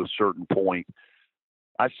Lee to a certain point.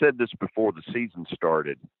 I said this before the season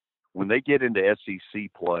started. When they get into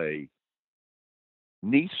SEC play,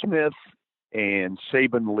 Naismith and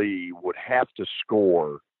Saban Lee would have to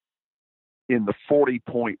score in the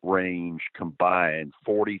 40-point range combined,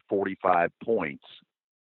 40, 45 points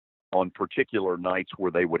on particular nights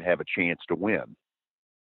where they would have a chance to win.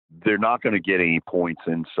 They're not going to get any points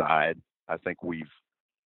inside. I think we've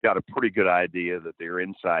got a pretty good idea that their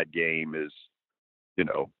inside game is,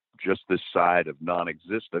 just this side of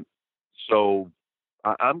non-existent. So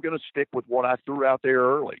I'm going to stick with what I threw out there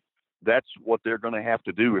early. That's what they're going to have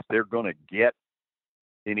to do if they're going to get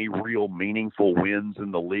any real meaningful wins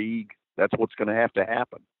in the league. That's what's going to have to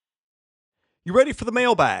happen. You ready for the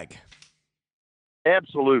mailbag?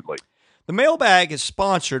 Absolutely. The mailbag is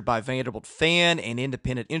sponsored by Vanderbilt fan and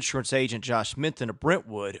independent insurance agent Josh Minton of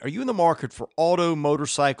Brentwood. Are you in the market for auto,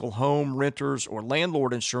 motorcycle, home, renters, or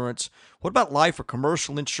landlord insurance? What about life or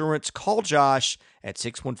commercial insurance? Call Josh at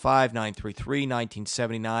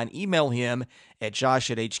 615-933-1979. Email him at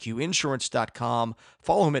josh@hqinsurance.com.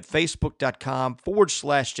 Follow him at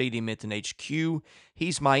facebook.com/JDMintonHQ.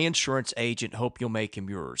 He's my insurance agent. Hope you'll make him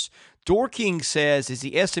yours. Dorking says, as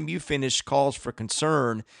the SMU finish calls for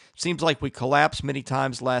concern, seems like we collapsed many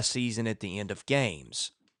times last season at the end of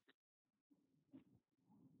games.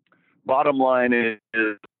 Bottom line is,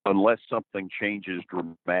 unless something changes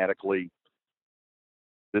dramatically,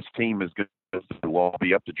 this team is going to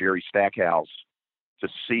be up to Jerry Stackhouse to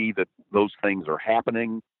see that those things are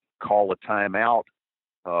happening, call a timeout,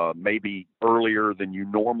 maybe earlier than you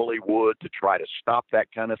normally would to try to stop that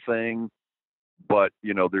kind of thing. But,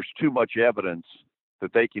 there's too much evidence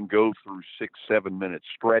that they can go through 6-7 minute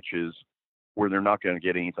stretches where they're not going to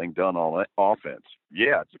get anything done on offense.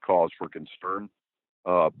 Yeah, it's a cause for concern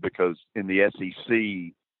because in the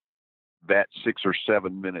SEC, that 6 or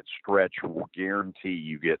 7 minute stretch will guarantee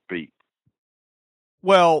you get beat.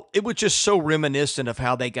 Well, it was just so reminiscent of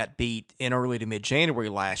how they got beat in early to mid-January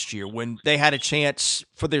last year when they had a chance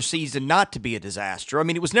for their season not to be a disaster. I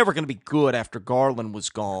mean, it was never going to be good after Garland was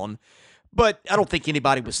gone, but I don't think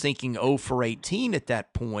anybody was thinking 0 for 18 at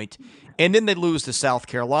that point. And then they lose the South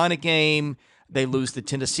Carolina game. They lose the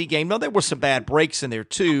Tennessee game. Now, there were some bad breaks in there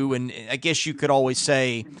too, and I guess you could always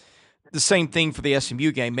say the same thing for the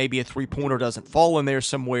SMU game. Maybe a three-pointer doesn't fall in there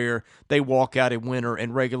somewhere. They walk out in winter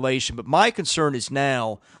and regulation. But my concern is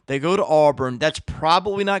now they go to Auburn. That's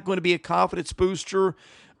probably not going to be a confidence booster,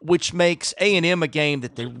 which makes A&M a game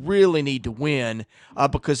that they really need to win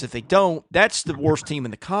because if they don't, that's the worst team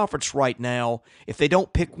in the conference right now. If they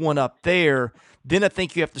don't pick one up there, then I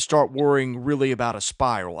think you have to start worrying really about a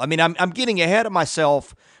spiral. I mean, I'm getting ahead of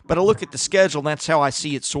myself, but I look at the schedule, and that's how I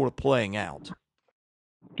see it sort of playing out.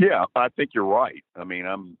 Yeah, I think you're right. I mean,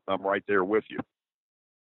 I'm right there with you.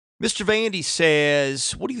 Mr. Vandy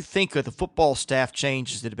says, what do you think of the football staff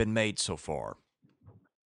changes that have been made so far?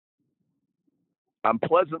 I'm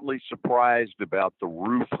pleasantly surprised about the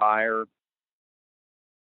Roof hire.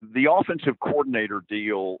 The offensive coordinator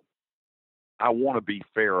deal, I want to be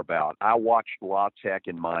fair about. I watched La Tech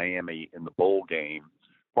in Miami in the bowl game,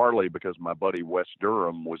 partly because my buddy Wes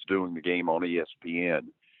Durham was doing the game on ESPN.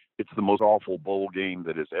 It's the most awful bowl game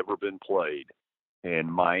that has ever been played.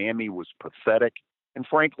 And Miami was pathetic. And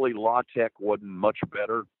frankly, La Tech wasn't much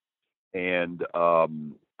better. And I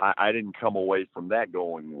didn't come away from that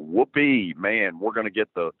going, whoopee, man, we're going to get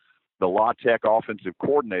the La Tech offensive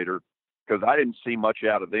coordinator, because I didn't see much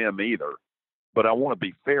out of them either. But I want to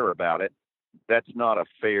be fair about it. That's not a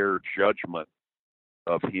fair judgment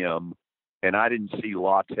of him. And I didn't see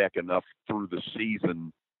La Tech enough through the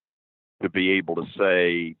season to be able to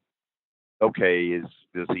say, okay,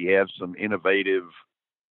 does he have some innovative,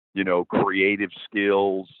 creative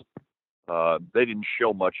skills? They didn't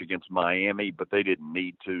show much against Miami, but they didn't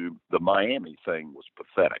need to. The Miami thing was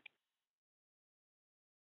pathetic.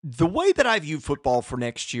 The way that I view football for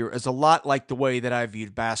next year is a lot like the way that I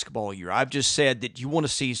viewed basketball year. I've just said that you want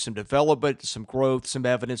to see some development, some growth, some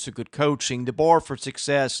evidence of good coaching. The bar for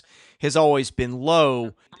success has always been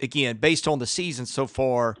low. Again, based on the season so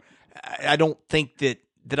far, I don't think that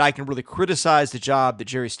I can really criticize the job that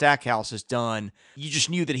Jerry Stackhouse has done. You just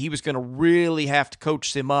knew that he was going to really have to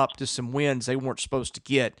coach them up to some wins they weren't supposed to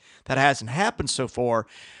get. That hasn't happened so far.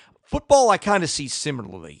 Football, I kind of see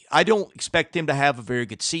similarly. I don't expect them to have a very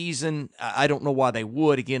good season. I don't know why they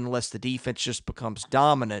would, again, unless the defense just becomes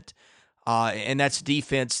dominant. And that's a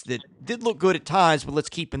defense that did look good at times, but let's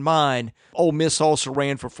keep in mind, Ole Miss also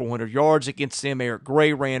ran for 400 yards against them. Eric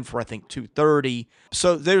Gray ran for, I think, 230.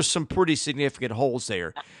 So there's some pretty significant holes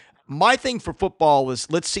there. My thing for football is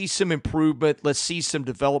let's see some improvement. Let's see some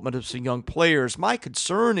development of some young players. My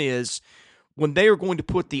concern is when they are going to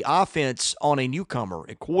put the offense on a newcomer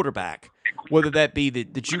at quarterback, whether that be the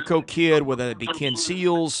JUCO kid, whether that be Ken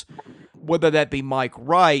Seals, whether that be Mike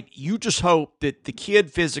Wright, you just hope that the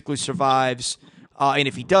kid physically survives, and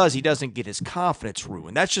if he does, he doesn't get his confidence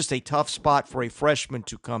ruined. That's just a tough spot for a freshman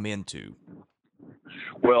to come into.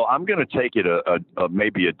 Well, I'm going to take it a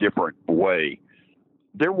maybe a different way.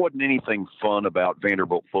 There wasn't anything fun about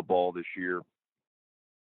Vanderbilt football this year,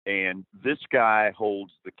 and this guy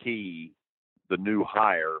holds the key, the new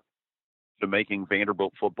hire, to making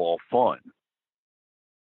Vanderbilt football fun.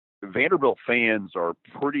 Vanderbilt fans are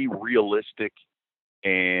pretty realistic,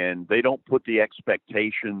 and they don't put the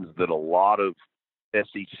expectations that a lot of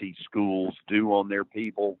SEC schools do on their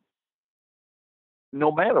people.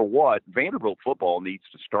 No matter what, Vanderbilt football needs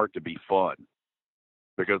to start to be fun,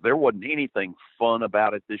 because there wasn't anything fun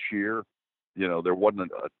about it this year. You know, there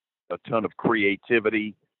wasn't a ton of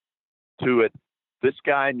creativity to it. This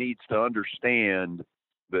guy needs to understand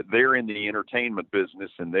that they're in the entertainment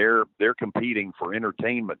business, and they're competing for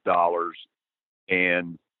entertainment dollars,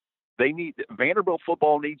 and Vanderbilt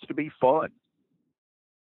football needs to be fun.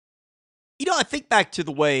 You know, I think back to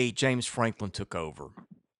the way James Franklin took over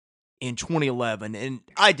in 2011, and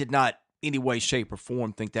I did not any way, shape, or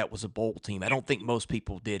form think that was a bowl team. I don't think most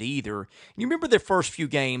people did either. You remember their first few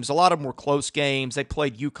games, a lot of them were close games. They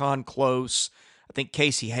played UConn close. I think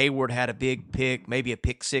Casey Hayward had a big pick, maybe a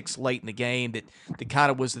pick six late in the game that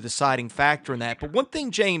kind of was the deciding factor in that. But one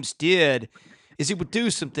thing James did is he would do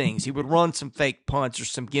some things. He would run some fake punts or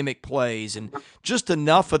some gimmick plays, and just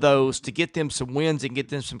enough of those to get them some wins and get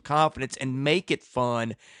them some confidence and make it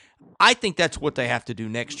fun. I think that's what they have to do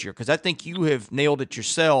next year, because I think you have nailed it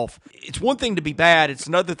yourself. It's one thing to be bad. It's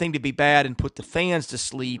another thing to be bad and put the fans to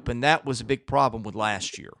sleep, and that was a big problem with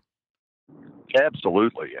last year.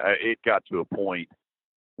 Absolutely. It got to a point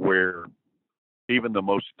where even the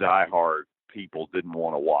most diehard people didn't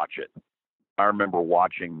want to watch it. I remember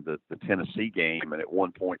watching the Tennessee game and at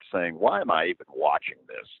one point saying, why am I even watching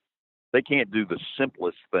this? They can't do the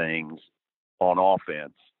simplest things on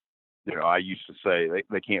offense. You know, I used to say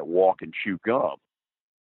they can't walk and chew gum.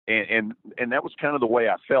 And that was kind of the way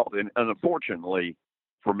I felt. And unfortunately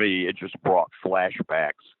for me, it just brought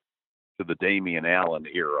flashbacks to the Damian Allen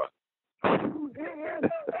era.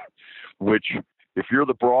 Which, if you're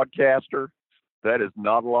the broadcaster, that is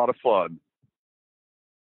not a lot of fun.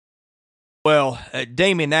 Well,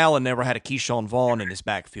 Damian Allen never had a Keyshawn Vaughn in his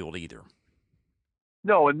backfield either.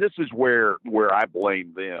 No, and this is where I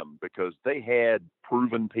blame them, because they had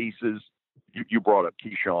proven pieces. You brought up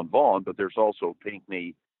Keyshawn Vaughn, but there's also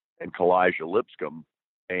Pinckney and Kalijah Lipscomb.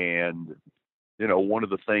 And, you know, one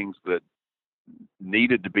of the things that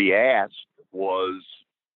needed to be asked was,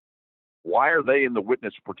 why are they in the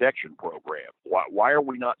witness protection program? Why are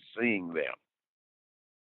we not seeing them?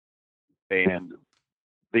 And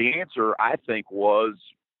the answer, I think, was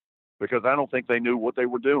because I don't think they knew what they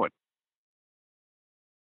were doing.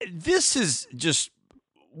 This is just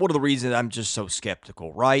one of the reasons I'm just so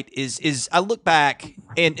skeptical, right? Is I look back,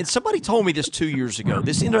 and somebody told me this 2 years ago.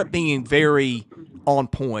 This ended up being very on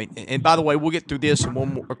point. And by the way, we'll get through this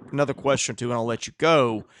and another question or two, and I'll let you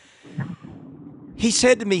go. He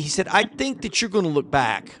said to me, I think that you're going to look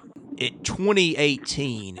back at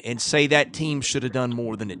 2018 and say that team should have done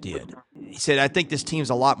more than it did. He said, I think this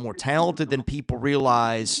team's a lot more talented than people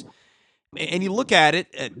realize. And you look at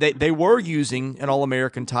it, they were using an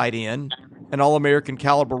All-American tight end, an All-American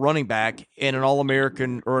caliber running back, and an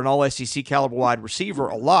All-American or an All-SEC caliber wide receiver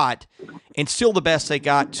a lot, and still the best they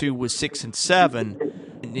got to was 6 and 7.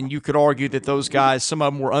 And you could argue that those guys, some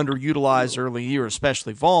of them were underutilized early in the year,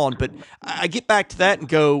 especially Vaughn. But I get back to that and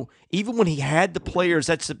go, even when he had the players,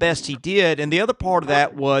 that's the best he did. And the other part of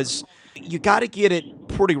that was you got to get it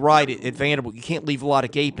pretty right at Vanderbilt. You can't leave a lot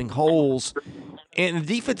of gaping holes. And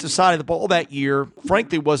the defensive side of the ball that year,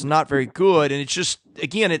 frankly, was not very good. And it's just,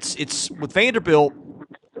 again, it's with Vanderbilt,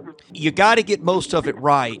 you got to get most of it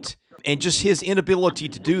right. And just his inability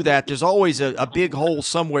to do that, there's always a big hole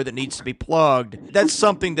somewhere that needs to be plugged. That's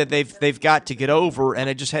something that they've got to get over, and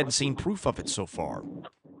I just hadn't seen proof of it so far.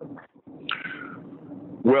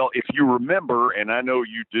 Well, if you remember, and I know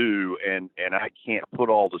you do, and I can't put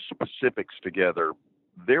all the specifics together,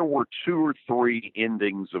 there were 2 or 3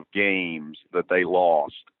 endings of games that they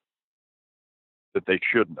lost that they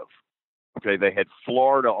shouldn't have. Okay, they had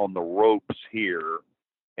Florida on the ropes here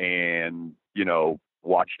and,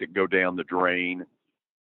 watched it go down the drain.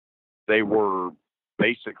 They were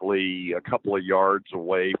basically a couple of yards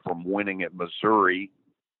away from winning at Missouri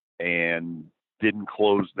and didn't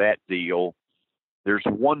close that deal. There's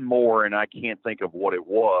one more, and I can't think of what it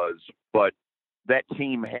was, but that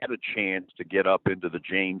team had a chance to get up into the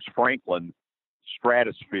James Franklin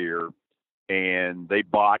stratosphere, and they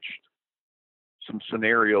botched some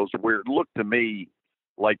scenarios where it looked to me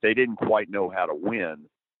like they didn't quite know how to win.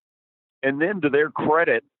 And then to their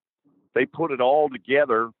credit, they put it all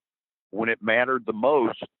together when it mattered the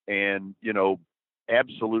most and,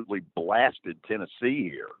 absolutely blasted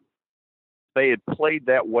Tennessee here. If they had played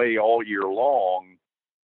that way all year long,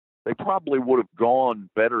 they probably would have gone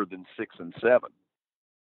better than 6-7.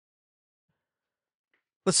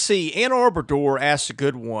 Let's see. Ann Arbor asks a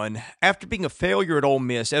good one. After being a failure at Ole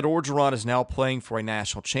Miss, Ed Orgeron is now playing for a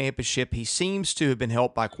national championship. He seems to have been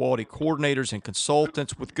helped by quality coordinators and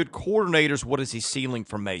consultants. With good coordinators, what is he ceiling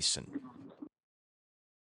for Mason?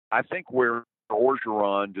 I think where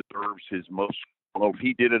Orgeron deserves his most, I don't know if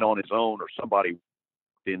he did it on his own or somebody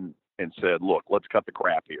in and said, look, let's cut the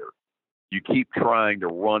crap here. You keep trying to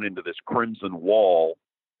run into this crimson wall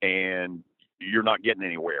and you're not getting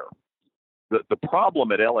anywhere. The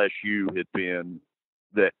problem at LSU had been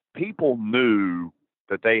that people knew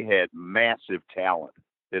that they had massive talent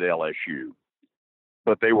at LSU,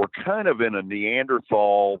 but they were kind of in a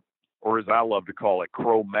Neanderthal, or as I love to call it,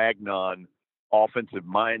 Cro-Magnon offensive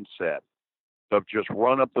mindset of just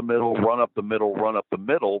run up the middle, run up the middle, run up the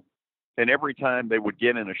middle. And every time they would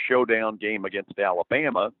get in a showdown game against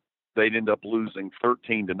Alabama, they'd end up losing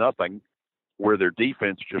 13-0, where their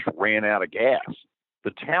defense just ran out of gas.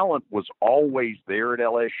 The talent was always there at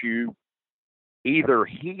LSU. Either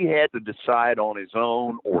he had to decide on his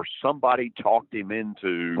own or somebody talked him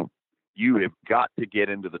into, you have got to get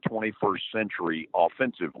into the 21st century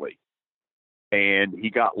offensively. And he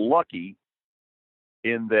got lucky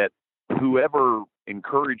in that whoever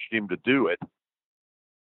encouraged him to do it,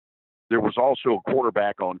 there was also a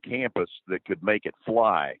quarterback on campus that could make it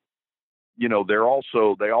fly. They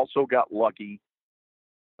also got lucky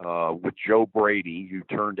with Joe Brady, who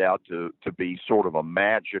turned out to be sort of a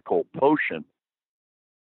magical potion.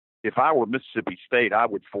 If I were Mississippi State, I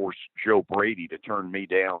would force Joe Brady to turn me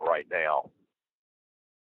down right now.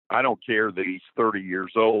 I don't care that he's 30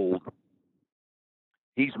 years old.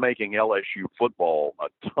 He's making LSU football a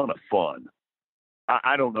ton of fun.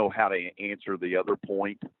 I don't know how to answer the other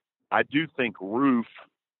point. I do think Roof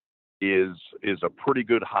is a pretty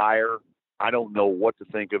good hire. I don't know what to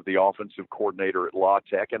think of the offensive coordinator at La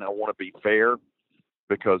Tech, and I want to be fair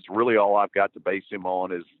because really all I've got to base him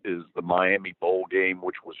on is the Miami Bowl game,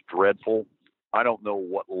 which was dreadful. I don't know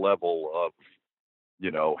what level of,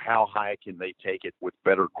 how high can they take it with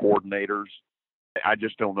better coordinators. I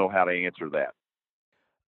just don't know how to answer that.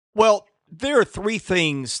 Well, there are 3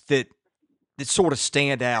 things that sort of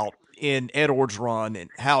stand out in Ed Orgeron and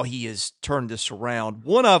how he has turned this around.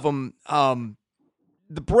 One of them,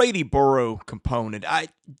 the Brady Burrow component. I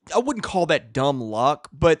wouldn't call that dumb luck,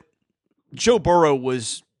 but Joe Burrow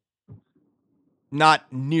was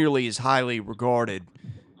not nearly as highly regarded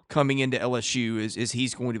coming into LSU as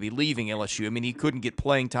he's going to be leaving LSU. I mean, he couldn't get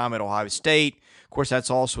playing time at Ohio State. Of course, that's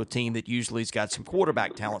also a team that usually has got some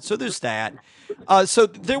quarterback talent. So there's that. So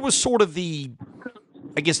there was sort of the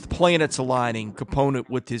planets aligning component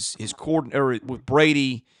with his coordinator, with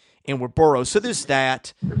Brady and with Burrow. So there's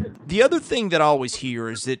that. The other thing that I always hear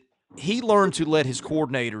is that he learned to let his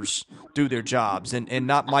coordinators do their jobs and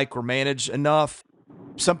not micromanage enough.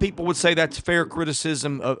 Some people would say that's fair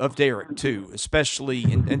criticism of Derek, too, especially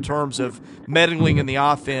in terms of meddling in the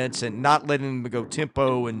offense and not letting them go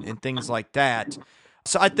tempo and things like that.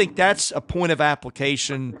 So I think that's a point of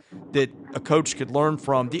application that a coach could learn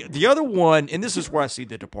from. The other one, and this is where I see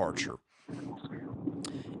the departure,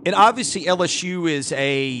 and obviously LSU is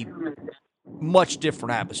much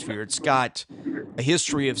different atmosphere. It's got a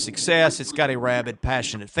history of success. It's got a rabid,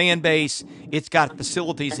 passionate fan base. It's got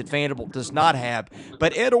facilities that Vanderbilt does not have.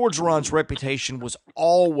 But Ed Orgeron's reputation was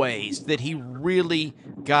always that he really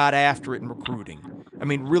got after it in recruiting. I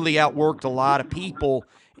mean, really outworked a lot of people.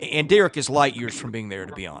 And Derek is light years from being there,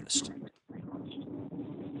 to be honest.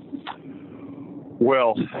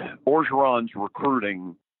 Well, Orgeron's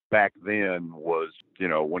recruiting back then was,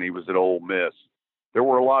 when he was at Ole Miss, there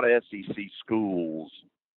were a lot of SEC schools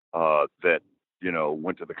that,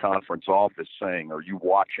 went to the conference office saying, are you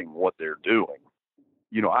watching what they're doing?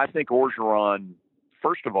 I think Orgeron,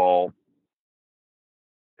 first of all,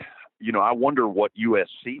 I wonder what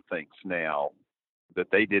USC thinks now that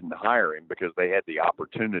they didn't hire him because they had the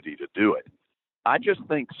opportunity to do it. I just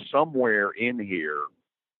think somewhere in here,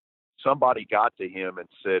 somebody got to him and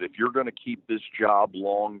said, if you're going to keep this job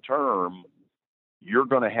long term, you're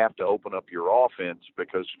going to have to open up your offense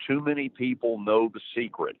because too many people know the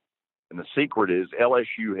secret. And the secret is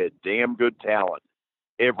LSU had damn good talent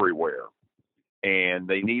everywhere. And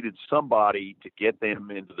they needed somebody to get them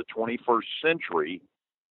into the 21st century,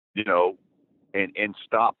 and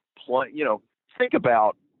stop playing. Think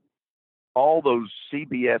about all those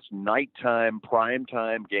CBS nighttime,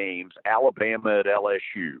 primetime games, Alabama at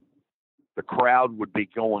LSU. The crowd would be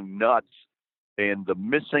going nuts. And the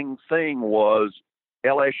missing thing was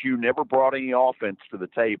LSU never brought any offense to the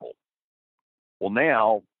table. Well,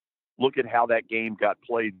 now look at how that game got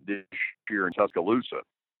played this year in Tuscaloosa.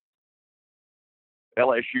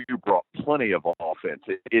 LSU brought plenty of offense.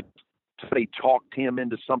 They talked him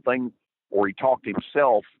into something, or he talked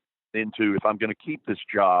himself into, if I'm going to keep this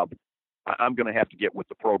job, I'm going to have to get with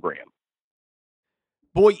the program.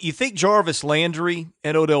 Boy, you think Jarvis Landry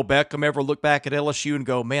and Odell Beckham ever look back at LSU and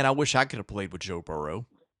go, man, I wish I could have played with Joe Burrow?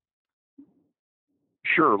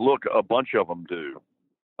 Sure. Look, a bunch of them do.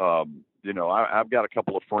 I've got a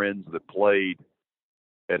couple of friends that played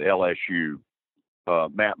at LSU.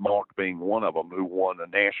 Matt Monk being one of them, who won a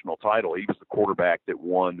national title. He was the quarterback that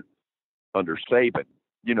won under Saban.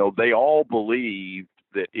 They all believed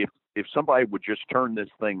that if somebody would just turn this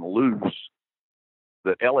thing loose,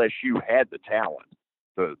 that LSU had the talent.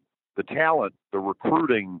 The talent, the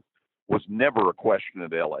recruiting was never a question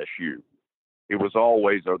at LSU. It was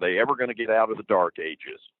always, are they ever going to get out of the dark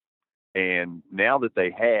ages? And now that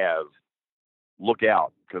they have, look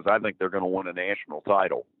out, because I think they're going to win a national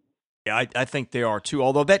title. Yeah, I think they are too.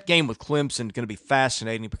 Although that game with Clemson is going to be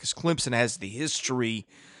fascinating because Clemson has the history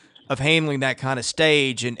of handling that kind of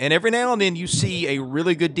stage. And every now and then you see a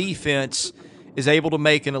really good defense is able to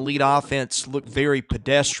make an elite offense look very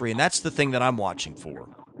pedestrian. That's the thing that I'm watching for.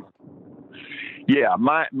 Yeah,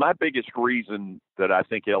 my biggest reason that I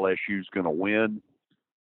think LSU's going to win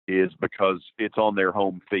is because it's on their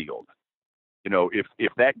home field.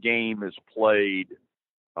 If that game is played,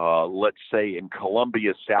 let's say in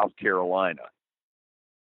Columbia, South Carolina,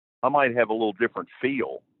 I might have a little different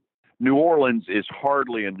feel. New Orleans is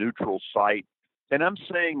hardly a neutral site. And I'm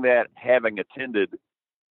saying that having attended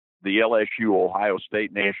the LSU Ohio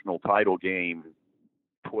State national title game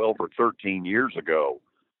 12 or 13 years ago,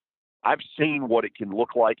 I've seen what it can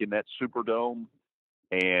look like in that Superdome,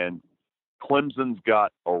 and Clemson's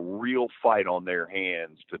got a real fight on their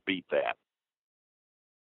hands to beat that.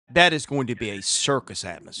 That is going to be a circus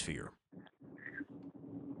atmosphere.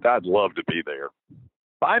 I'd love to be there.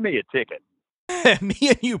 Buy me a ticket. Me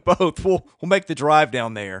and you both. We'll make the drive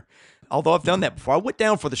down there. Although I've done that before. I went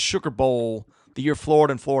down for the Sugar Bowl the year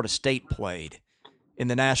Florida and Florida State played in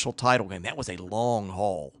the national title game. That was a long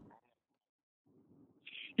haul.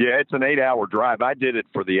 Yeah, it's an 8-hour drive. I did it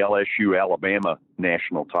for the LSU-Alabama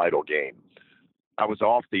national title game. I was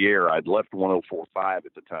off the air. I'd left 104.5 at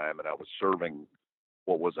the time, and I was serving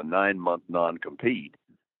what was a 9-month non-compete.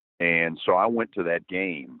 And so I went to that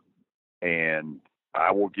game, and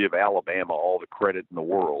I will give Alabama all the credit in the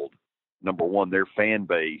world. Number one, their fan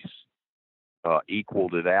base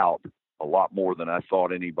equaled it out a lot more than I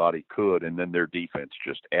thought anybody could, and then their defense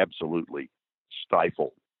just absolutely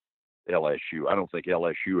stifled LSU. I don't think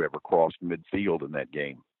LSU ever crossed midfield in that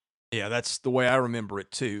game. Yeah, that's the way I remember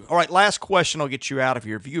it, too. All right, last question. I'll get you out of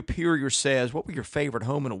here. View Superior says, what were your favorite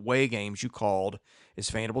home and away games you called as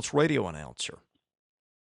Vanderbilt's radio announcer?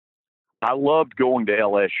 I loved going to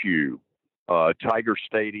LSU. Tiger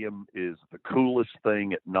Stadium is the coolest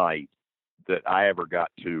thing at night that I ever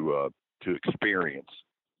got to experience.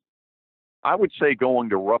 I would say going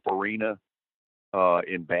to Rupp Arena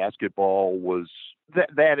in basketball was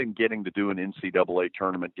that and getting to do an NCAA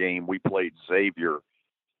tournament game. We played Xavier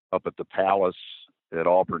up at the Palace at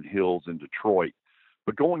Auburn Hills in Detroit.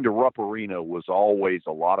 But going to Rupp Arena was always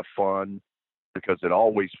a lot of fun. because it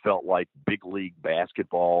always felt like big league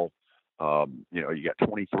basketball. You got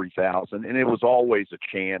 23,000, and it was always a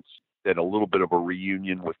chance at a little bit of a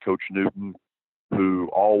reunion with Coach Newton, who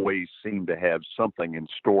always seemed to have something in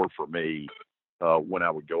store for me when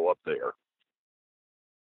I would go up there.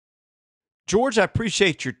 George, I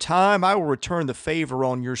appreciate your time. I will return the favor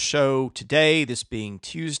on your show today, this being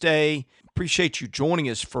Tuesday. Appreciate you joining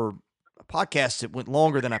us for a podcast that went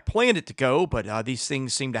longer than I planned it to go, but these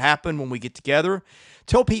things seem to happen when we get together.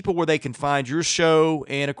 Tell people where they can find your show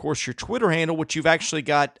and, of course, your Twitter handle, which you've actually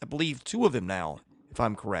got, I believe, 2 of them now, if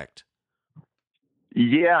I'm correct.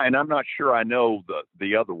 Yeah, and I'm not sure I know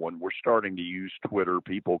the other one. We're starting to use Twitter.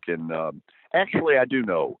 People can actually, I do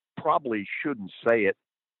know. Probably shouldn't say it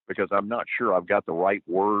because I'm not sure I've got the right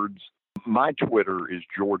words. My Twitter is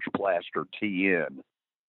George Plaster TN.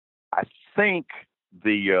 I think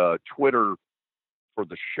the Twitter for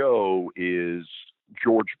the show is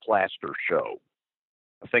George Plaster Show.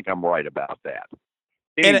 I think I'm right about that.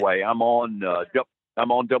 Anyway, I'm on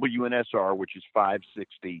WNSR, which is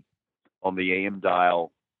 560 on the AM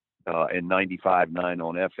dial and 95.9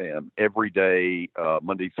 on FM every day,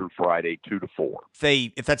 Monday through Friday, 2 to 4.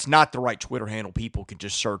 If that's not the right Twitter handle, people can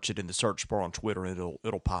just search it in the search bar on Twitter and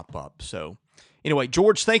it'll pop up. So anyway,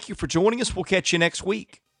 George, thank you for joining us. We'll catch you next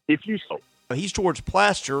week. If you so. He's George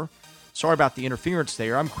Plaster. Sorry about the interference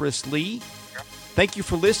there. I'm Chris Lee. Thank you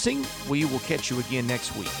for listening. We will catch you again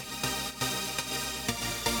next week.